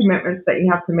 7 commitments that you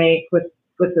have to make with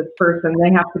this person.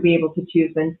 They have to be able to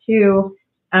choose in 2.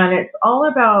 And it's all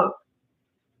about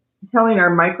telling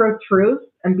our micro truths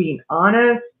and being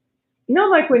honest.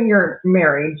 Like when you're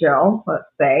married, Jill, let's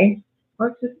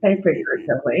just say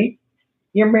figuratively,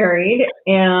 you're married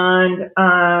and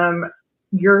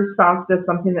your spouse does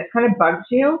something that kind of bugs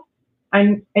you,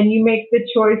 and you make the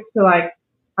choice to like,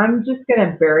 I'm just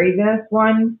gonna bury this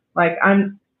one. Like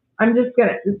I'm just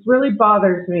gonna. This really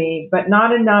bothers me, but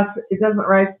not enough. It doesn't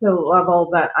rise to the level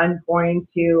that I'm going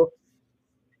to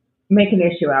make an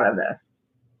issue out of this.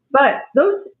 But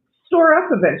those store up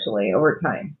eventually over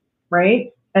time,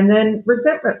 right? And then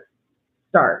resentment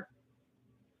starts.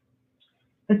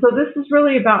 And so this is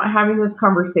really about having those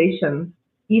conversations,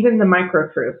 even the micro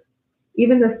truths,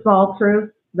 even the small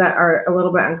truths that are a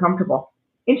little bit uncomfortable.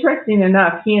 Interesting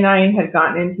enough, he and I had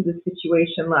gotten into the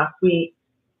situation last week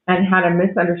and had a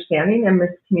misunderstanding and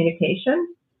miscommunication.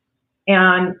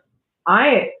 And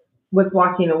I was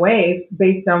walking away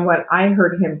based on what I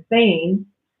heard him saying.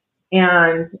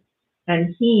 And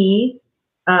he,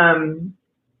 and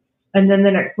then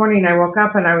the next morning I woke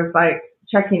up and I was like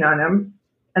checking on him.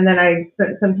 And then I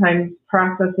spent some time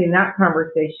processing that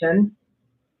conversation,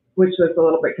 which was a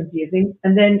little bit confusing.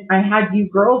 And then I had you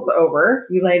girls over,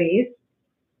 you ladies,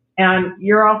 and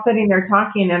you're all sitting there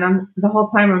talking. And the whole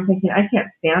time I'm thinking, I can't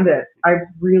stand it. I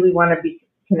really want to be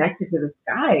connected to this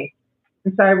guy.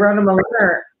 And so I wrote him a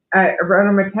letter. I wrote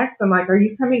him a text. I'm like, are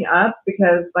you coming up?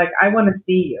 Because like, I want to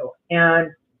see you.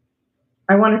 And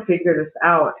I want to figure this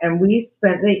out. And we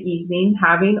spent the evening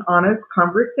having honest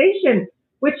conversation,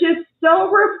 which is so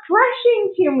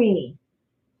refreshing to me.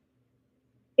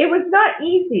 It was not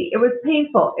easy. It was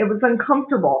painful. It was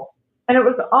uncomfortable. And it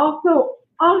was also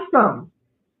awesome.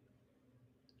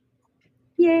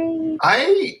 Yay.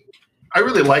 I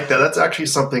really like that. That's actually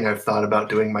something I've thought about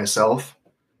doing myself.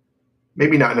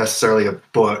 Maybe not necessarily a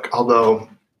book, although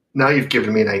now you've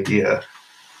given me an idea.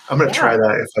 I'm going to try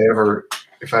that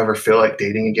if I ever feel like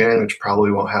dating again, which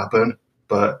probably won't happen.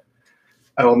 But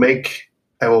I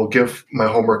will give my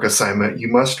homework assignment. You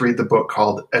must read the book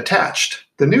called Attached,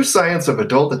 The New Science of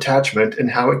Adult Attachment and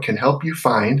How It Can Help You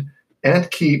Find and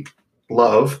Keep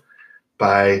Love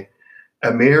by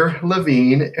Amir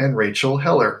Levine and Rachel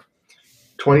Heller,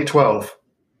 2012.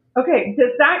 Okay,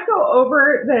 does that go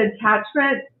over the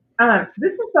attachment?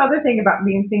 This is the other thing about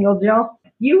being single, Jill.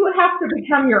 You have to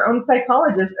become your own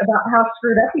psychologist about how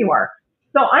screwed up you are.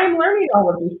 So I'm learning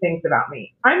all of these things about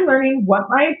me. I'm learning what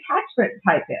my attachment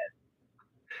type is.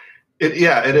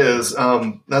 It is.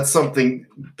 That's something.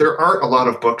 There aren't a lot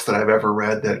of books that I've ever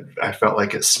read that I felt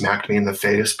like it smacked me in the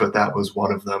face, but that was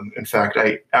one of them. In fact,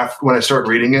 when I started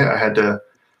reading it,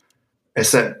 I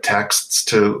sent texts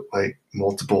to like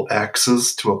multiple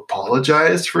exes to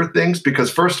apologize for things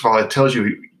because first of all, it tells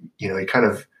you, it kind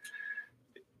of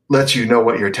lets you know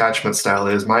what your attachment style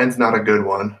is. Mine's not a good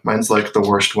one. Mine's like the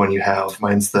worst one you have.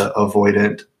 Mine's the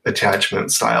avoidant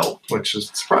attachment style, which is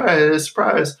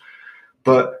surprise.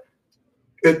 But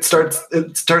it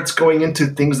starts going into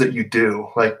things that you do.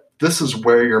 Like this is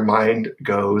where your mind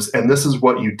goes, and this is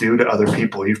what you do to other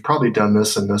people. You've probably done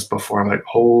this and this before. I'm like,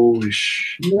 holy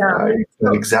shit! Yeah,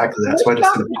 exactly. That's why I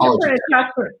just apologize.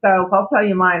 Attachment styles. I'll tell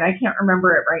you mine. I can't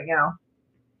remember it right now.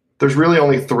 There's really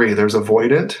only 3. There's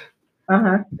avoidant.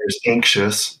 There's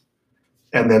anxious,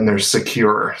 and then there's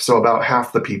secure. So about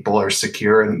half the people are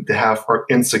secure, and the half are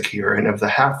insecure. And of the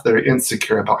half that are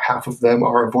insecure, about half of them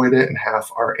are avoidant, and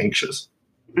half are anxious.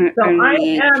 So I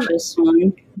am.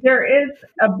 There is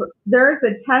a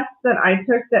test that I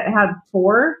took that had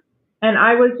 4, and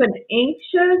I was an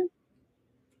anxious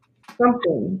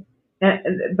something,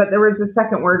 but there was a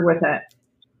second word with it.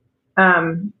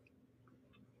 And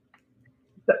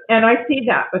I see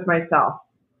that with myself.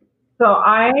 So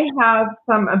I have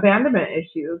some abandonment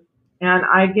issues, and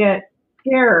I get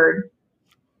scared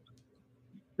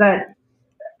about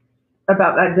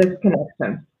that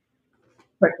disconnection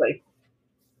quickly.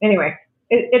 Anyway,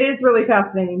 it is really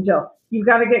fascinating, Jill. You've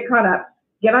got to get caught up.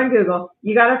 Get on Google.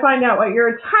 You got to find out what your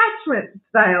attachment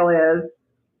style is.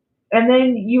 And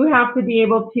then you have to be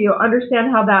able to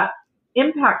understand how that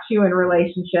impacts you in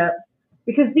relationships.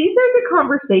 Because these are the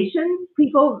conversations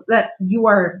people that you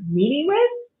are meeting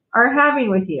with are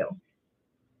having with you.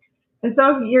 And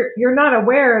so if you're not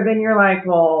aware, then you're like,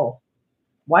 well,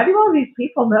 why do all these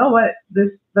people know what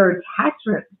their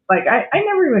attachment? Like I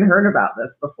never even heard about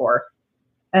this before.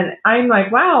 And I'm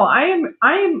like, wow, I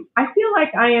feel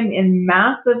like I am in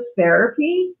massive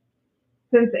therapy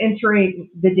since entering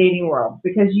the dating world,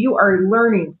 because you are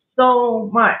learning so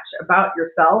much about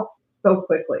yourself so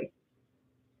quickly.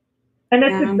 And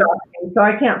it's exhausting, so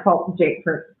I can't fault Jake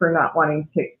for not wanting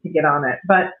to get on it.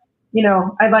 But, you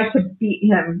know, I'd like to beat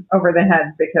him over the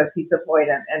head because he's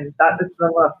avoidant, and that is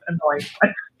the most annoying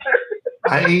part.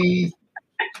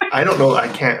 I don't know. I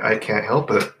can't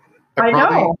help it. I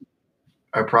know.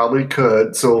 I probably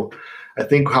could. So I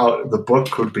think how the book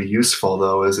could be useful,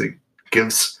 though, is it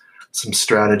gives some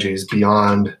strategies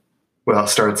beyond, well, it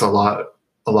starts a lot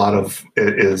of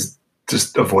it is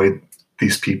just avoid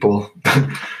these people.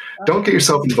 Don't get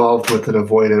yourself involved with an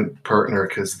avoidant partner,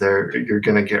 because you're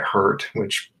going to get hurt,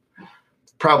 which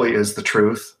probably is the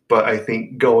truth. But I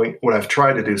think what I've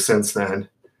tried to do since then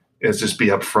is just be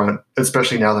upfront,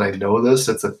 especially now that I know this.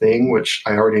 It's a thing, which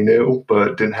I already knew,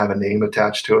 but didn't have a name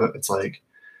attached to it. It's like,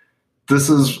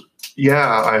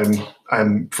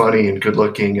 I'm funny and good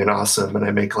looking and awesome, and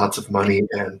I make lots of money.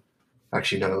 And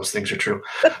actually, none of those things are true.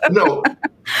 No.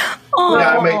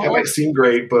 Yeah, I might seem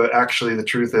great, but actually the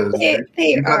truth is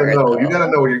you gotta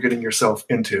know what you're getting yourself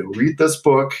into. Read this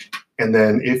book, and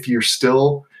then if you're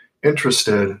still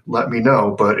interested, let me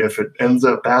know. But if it ends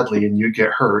up badly and you get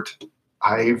hurt,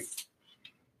 I've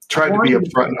tried to be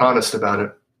upfront and honest about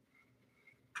it.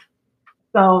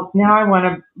 So now I want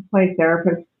to play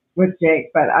therapist with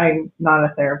Jake, but I'm not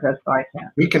a therapist, so I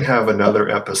can't. We can have another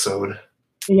episode.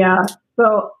 Yeah.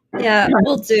 So yeah,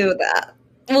 we'll do that.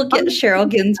 We'll get Cheryl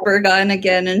Ginsburg on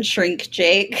again and shrink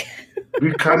Jake.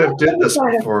 We kind of did this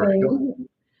before.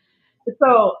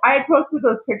 So I posted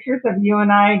those pictures of you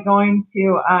and I going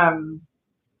to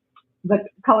the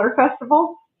Color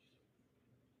Festival.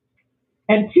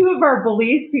 And two of our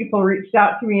Belize people reached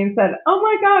out to me and said, "Oh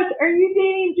my gosh, are you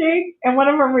dating Jake?" And one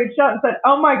of them reached out and said,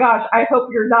 "Oh my gosh, I hope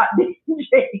you're not dating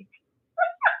Jake."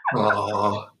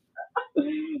 Oh.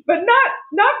 But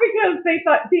not because they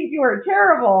think you were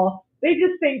terrible. They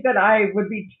just think that I would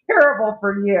be terrible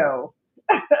for you.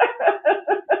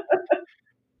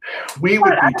 We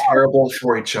would be terrible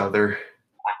for each other.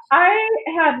 I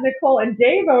had Nicole and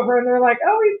Dave over, and they're like,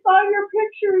 "Oh, we saw your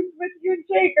pictures with you and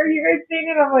Jake. Are you guys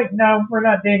dating?" I'm like, "No, we're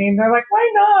not dating." They're like,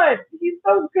 "Why not? He's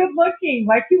so good looking.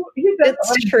 Like he's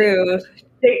it's true.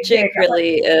 Jake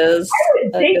really is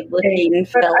a good looking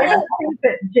fella. I don't think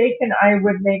that Jake and I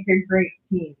would make a great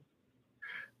team.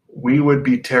 We would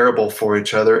be terrible for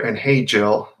each other. And hey,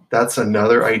 Jill, that's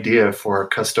another idea for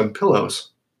custom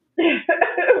pillows.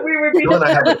 Jill and I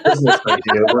have a business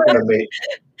idea. We're gonna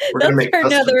make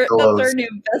custom pillows. That's our new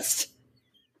best.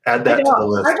 Add that to the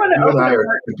list. You and I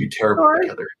would be terrible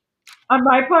together. On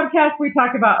my podcast, we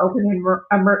talk about opening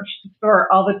a merch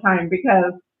store all the time,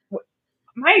 because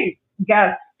my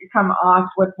guests come off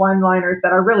with one-liners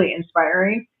that are really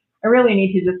inspiring. I really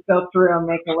need to just go through and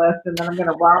make a list, and then I'm going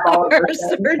to rob all of this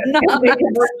and make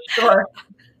a merch store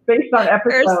based on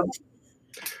episodes.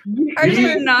 Ours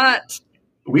are not.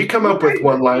 We come up with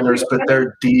one-liners, but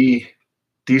they're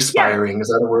de-inspiring. Yeah. Is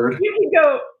that a word? You can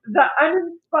go the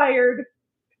uninspired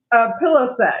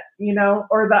pillow set,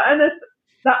 or the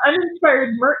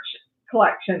uninspired merch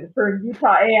collection for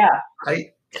Utah AF.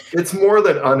 It's more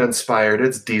than uninspired.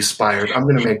 It's de-inspired. I'm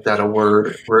going to make that a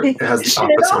word where it has the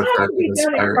opposite effect of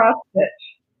inspired.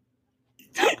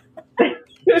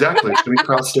 Exactly. Can we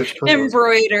cross-stitch pillows?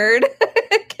 Embroidered.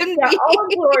 All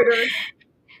embroidered.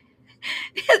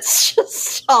 It's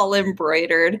just all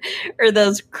embroidered, or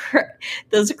those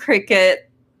cricket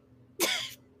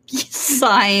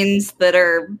signs that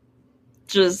are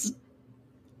just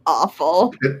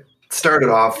awful. It started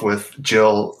off with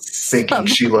Jill thinking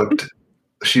she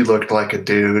looked like a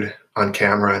dude on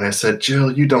camera, and I said,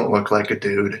 "Jill, you don't look like a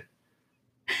dude."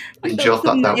 And Jill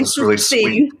thought that was really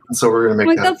sweet, and so we're gonna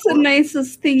make that. That's the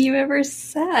nicest thing you ever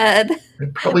said.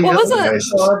 It probably is the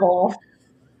nicest. Horrible.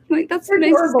 That's the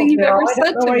nicest thing you've ever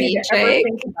said to me, Jake.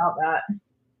 Think about that.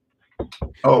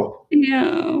 Oh,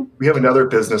 yeah. We have another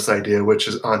business idea, which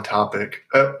is on topic.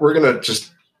 We're gonna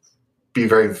just be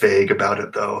very vague about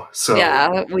it, though. So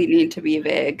yeah, we need to be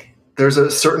vague. There's a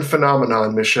certain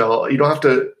phenomenon, Michelle. You don't have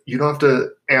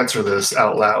to answer this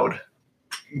out loud,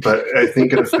 but I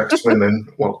think it affects women.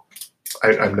 Well,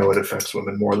 I know it affects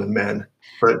women more than men.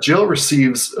 But Jill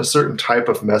receives a certain type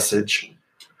of message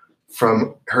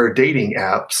from her dating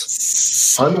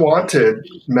apps, unwanted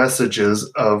messages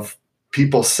of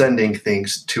people sending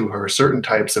things to her, certain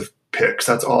types of pics.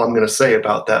 That's all I'm going to say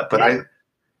about that. But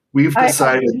we've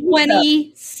decided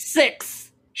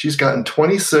 26 She's gotten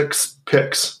 26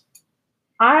 picks.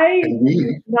 I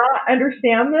do not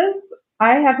understand this.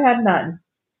 I have had none.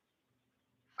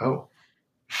 Oh.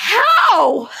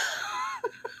 How?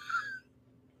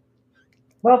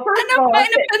 Well, first of all, might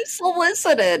have been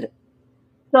solicited.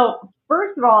 So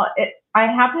first of all, I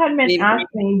have had men ask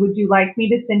me, "Would you like me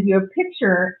to send you a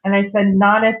picture?" And I said,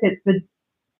 "Not if it's a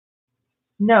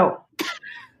no."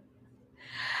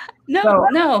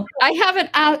 No, I haven't.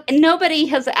 Nobody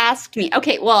has asked me.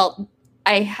 Okay, well,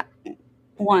 and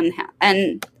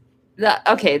that.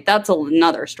 Okay, that's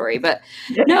another story. But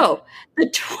no, the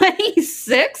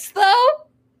 26th though.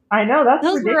 I know that's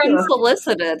those ridiculous. were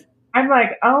unsolicited. I'm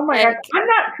like, oh my god! I'm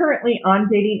not currently on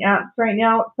dating apps right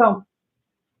now, so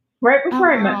right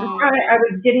before I met this guy, I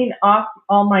was getting off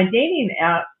all my dating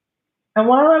apps, and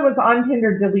while I was on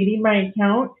Tinder deleting my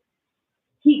account,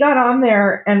 he got on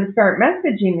there and started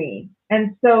messaging me.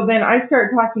 And so then I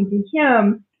started talking to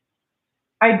him.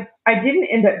 I didn't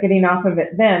end up getting off of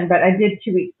it then, but I did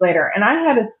 2 weeks later. And I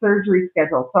had a surgery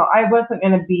scheduled, so I wasn't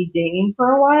going to be dating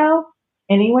for a while.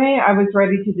 Anyway, I was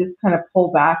ready to just kind of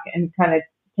pull back and kind of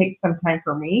take some time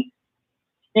for me.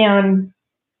 And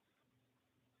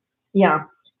yeah,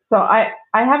 so I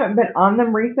haven't been on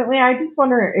them recently. I just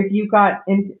wonder if you got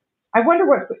into, I wonder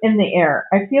what's in the air.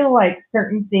 I feel like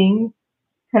certain things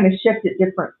kind of shift at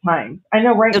different times. I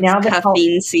know now it's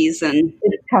cuffing season.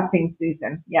 It's cuffing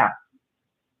season. Yeah.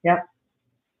 Yep.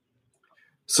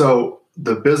 So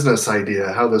the business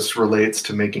idea, how this relates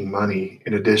to making money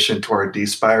in addition to our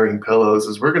Despiring pillows,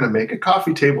 is we're going to make a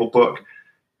coffee table book.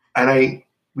 And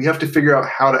we have to figure out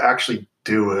how to actually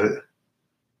do it.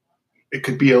 It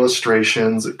could be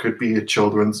illustrations. It could be a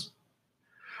children's.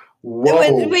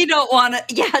 Whoa. We don't want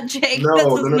to. Yeah, Jake,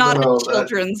 this is not a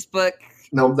children's book.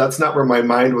 No, that's not where my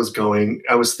mind was going.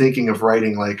 I was thinking of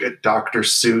writing like a Dr.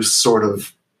 Seuss sort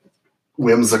of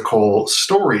whimsical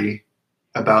story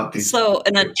about these. So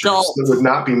an adult that would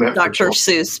not be meant Dr. for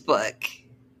Seuss book.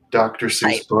 Dr.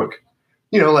 Seuss book.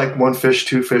 Like one fish,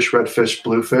 two fish, red fish,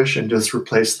 blue fish, and just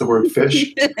replace the word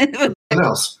fish with something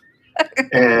else.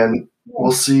 And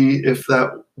we'll see if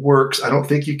that works. I don't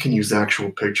think you can use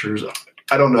actual pictures.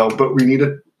 I don't know, but we need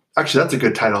actually, that's a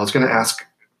good title. I was going to ask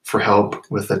for help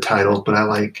with the title, but I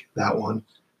like that one.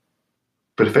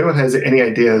 But if anyone has any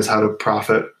ideas how to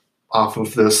profit off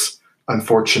of this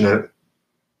unfortunate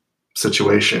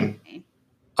situation,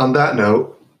 on that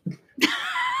note.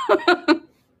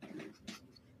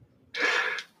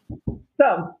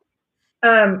 So,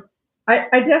 I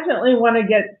definitely want to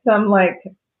get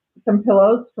some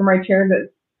pillows for my chair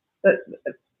that,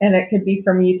 and it could be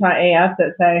from Utah AF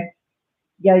that say,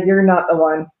 "Yeah, you're not the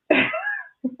one."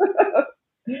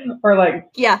 Or like,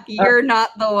 yeah, you're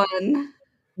not the one.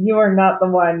 You are not the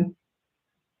one.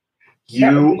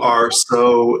 You are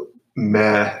so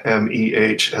meh,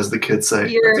 M-E-H, as the kids say.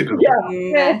 You're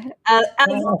meh, as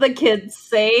the kids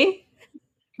say.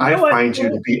 I find you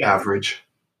to be average.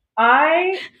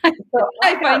 I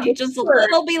find you just a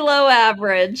little below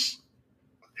average.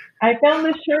 I found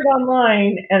this shirt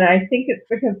online, and I think it's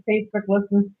because Facebook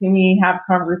listens to me have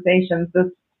conversations.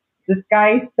 This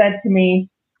guy said to me,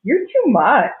 "You're too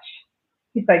much."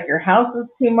 He's like, "Your house is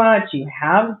too much. You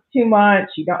have too much.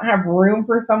 You don't have room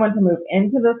for someone to move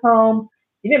into this home.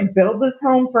 You didn't build this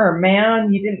home for a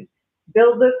man. You didn't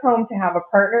build this home to have a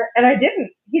partner." And I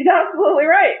didn't. He's absolutely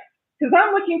right. Because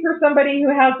I'm looking for somebody who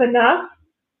has enough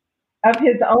of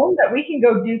his own that we can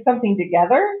go do something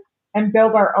together and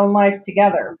build our own life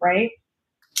together, right?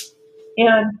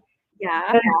 And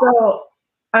so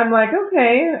I'm like,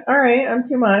 okay, all right, I'm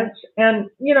too much. And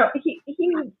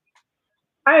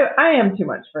I am too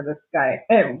much for this guy.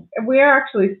 And we are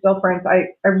actually still friends. I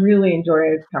really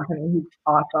enjoy his company. He's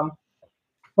awesome.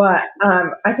 But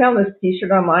I found this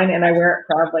t-shirt online and I wear it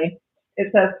proudly.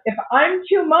 It says, "If I'm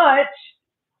too much,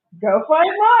 go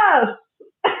find less."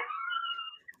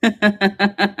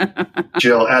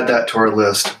 Jill, add that to our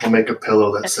list. We'll make a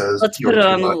pillow that says, "Let's put it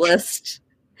on the list."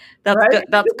 That's right?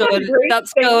 That's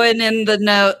going in the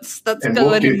notes. That's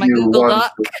going in my Google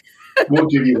Doc. We'll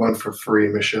give you one for free,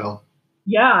 Michelle.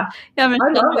 Yeah,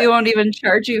 Michelle, we won't even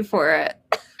charge you for it.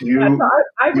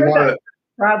 I wear that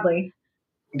proudly.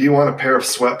 Do you want a pair of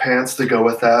sweatpants to go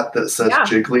with that says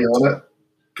Jiggly on it?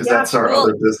 Because that's our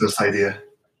other business idea.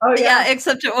 Oh yeah,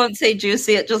 except it won't say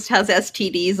juicy. It just has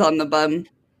STDs on the bum.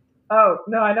 Oh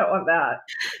no, I don't want that.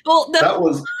 Well, that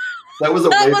was a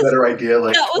way better idea.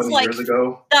 20 years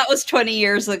ago. That was 20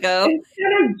 years ago.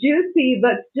 Instead of juicy,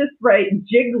 let's just write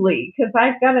jiggly because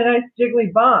I've got a nice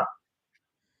jiggly bump.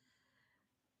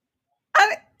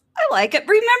 I like it.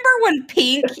 Remember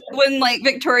when like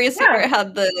Victoria's Secret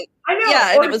had the, I know.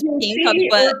 yeah, and it was pink on the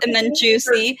butt and then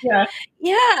juicy. Yeah.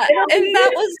 Yeah. And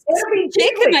that was,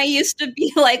 Jake and I used to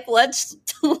be like, let's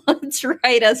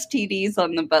write STDs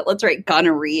on the butt. Let's write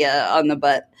gonorrhea on the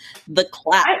butt. The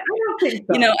clap. I don't think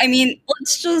so. You know, I mean,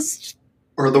 let's just.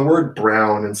 Or the word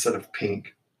brown instead of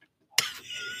pink.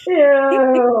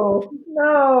 Ew.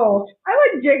 No. I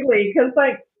like Jiggly because,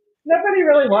 like, nobody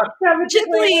really wants to have a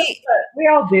Jiggly, but we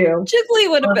all do. Jiggly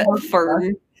would have been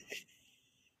firm.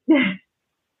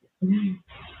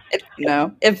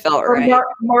 It felt or right.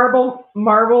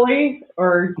 Marbly,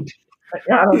 or I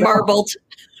don't know. Marbled.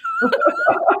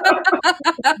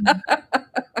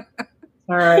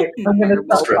 All right, I'm going to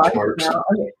stop Stretch talking marks. now.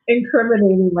 I'm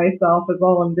incriminating myself is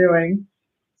all I'm doing.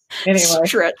 Anyway.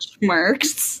 Stretch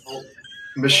marks.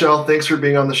 Michelle, thanks for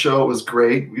being on the show. It was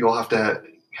great. We'll have to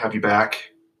have you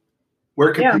back.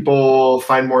 Where can people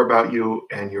find more about you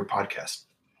and your podcast?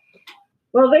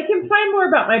 Well, they can find more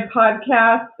about my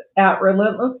podcast at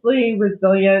Relentlessly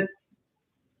Resilient.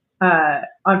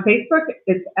 On Facebook,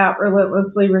 it's at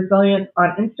Relentlessly Resilient.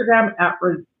 On Instagram, at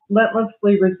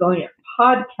Relentlessly Resilient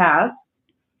Podcast.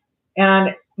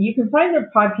 And you can find their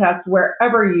podcast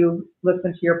wherever you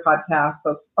listen to your podcast.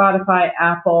 So Spotify,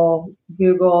 Apple,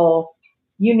 Google,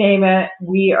 you name it.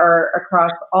 We are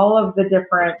across all of the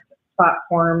different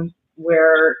platforms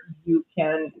where you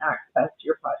can access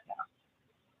your podcast.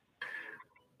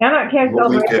 And at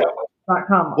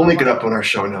KXLRadio.com. We'll link it up on our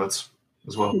show notes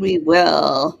as well. We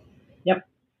will. Yep.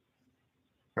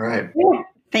 All right. Yeah.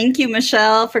 Thank you,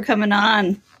 Michelle, for coming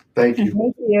on. Thank you.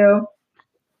 Thank you.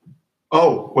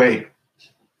 Oh, wait.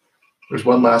 There's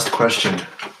one last question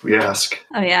we ask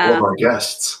Oh, yeah. all of our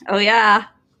guests. Oh, yeah.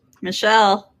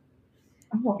 Michelle.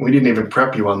 We didn't even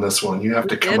prep you on this one. You have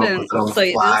to come up with it on the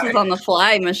fly. This is on the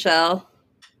fly, Michelle.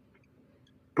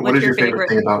 But what is your favorite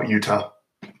thing about Utah?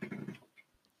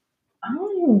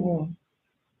 Oh.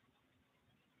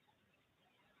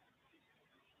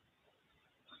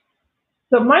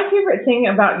 So my favorite thing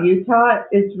about Utah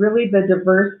is really the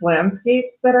diverse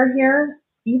landscapes that are here,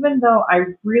 even though I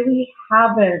really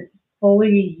haven't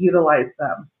fully utilized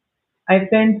them. I've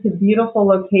been to beautiful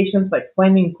locations like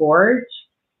Flaming Gorge,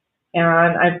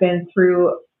 and I've been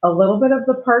through a little bit of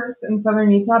the parks in southern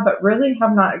Utah, but really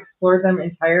have not explored them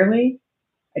entirely.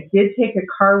 I did take a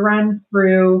car run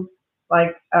through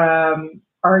like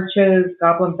Arches,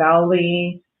 Goblin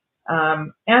Valley,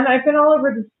 and I've been all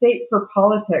over the state for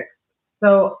politics.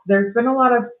 So there's been a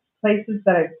lot of places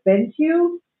that I've been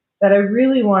to that I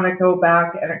really want to go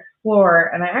back and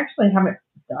explore, and I actually haven't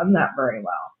done that very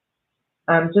well.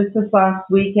 Just this last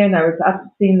weekend, I was up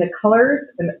seeing the colors,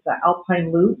 and it's the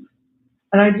Alpine Loop,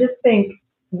 and I just think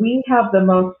we have the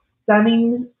most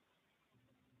stunning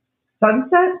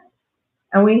sunsets,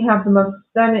 and we have the most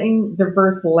stunning,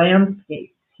 diverse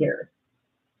landscapes here.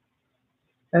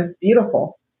 It's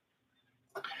beautiful.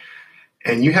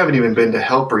 And you haven't even been to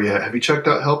Helper yet. Have you checked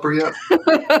out Helper yet?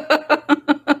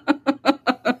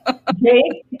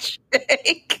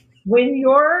 Jake, when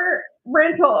your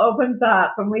rental opens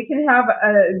up and we can have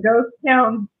a ghost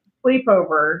town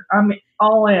sleepover, I'm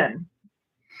all in.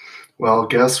 Well,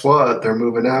 guess what? They're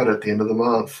moving out at the end of the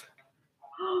month.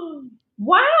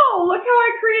 Wow, look how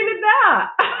I created that.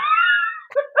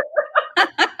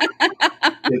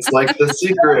 It's like The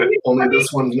Secret, only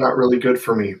this one's not really good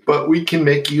for me. But we can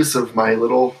make use of my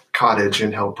little cottage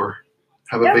in Helper.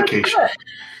 Have a vacation.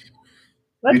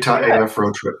 Utah AF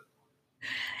road trip.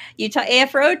 Utah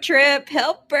AF road trip,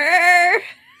 Helper.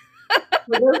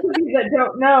 For those of you that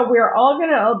don't know, we're all going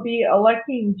to be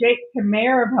electing Jake to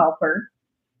mayor of Helper.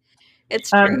 It's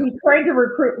true. He's trying to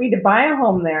recruit me to buy a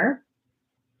home there.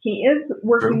 He is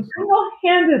working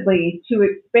single-handedly to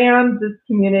expand this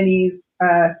community's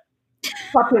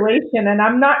population, and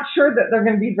I'm not sure that they're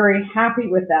going to be very happy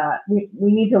with that. We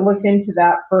need to look into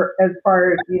that for as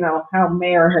far as how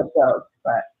mayorhood goes.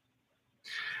 But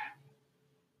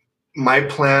my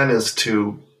plan is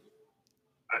to,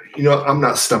 I'm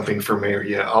not stumping for mayor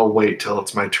yet. I'll wait till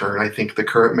it's my turn. I think the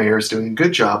current mayor is doing a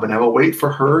good job, and I will wait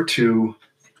for her to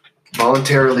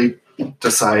voluntarily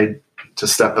decide to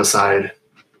step aside.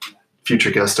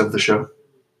 Future guest of the show.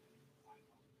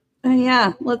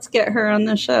 Yeah, let's get her on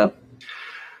the show.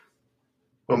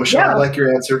 Well, Michelle, I like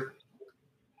your answer.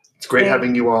 It's great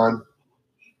having you on,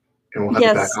 and we'll have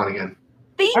you back on again.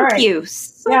 Thank you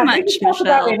so much, we can talk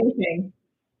Michelle. About anything.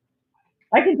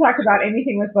 I can talk about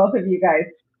anything with both of you guys.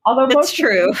 Although most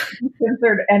true. Of it is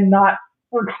censored and not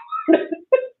recorded.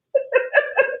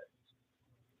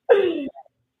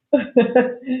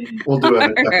 We'll do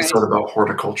an episode about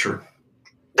horticulture.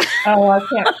 Oh, I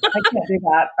can't do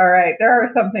that. All right. There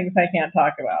are some things I can't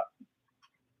talk about.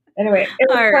 Anyway, it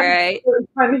was All fun. right. It was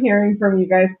fun hearing from you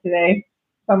guys today.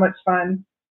 So much fun.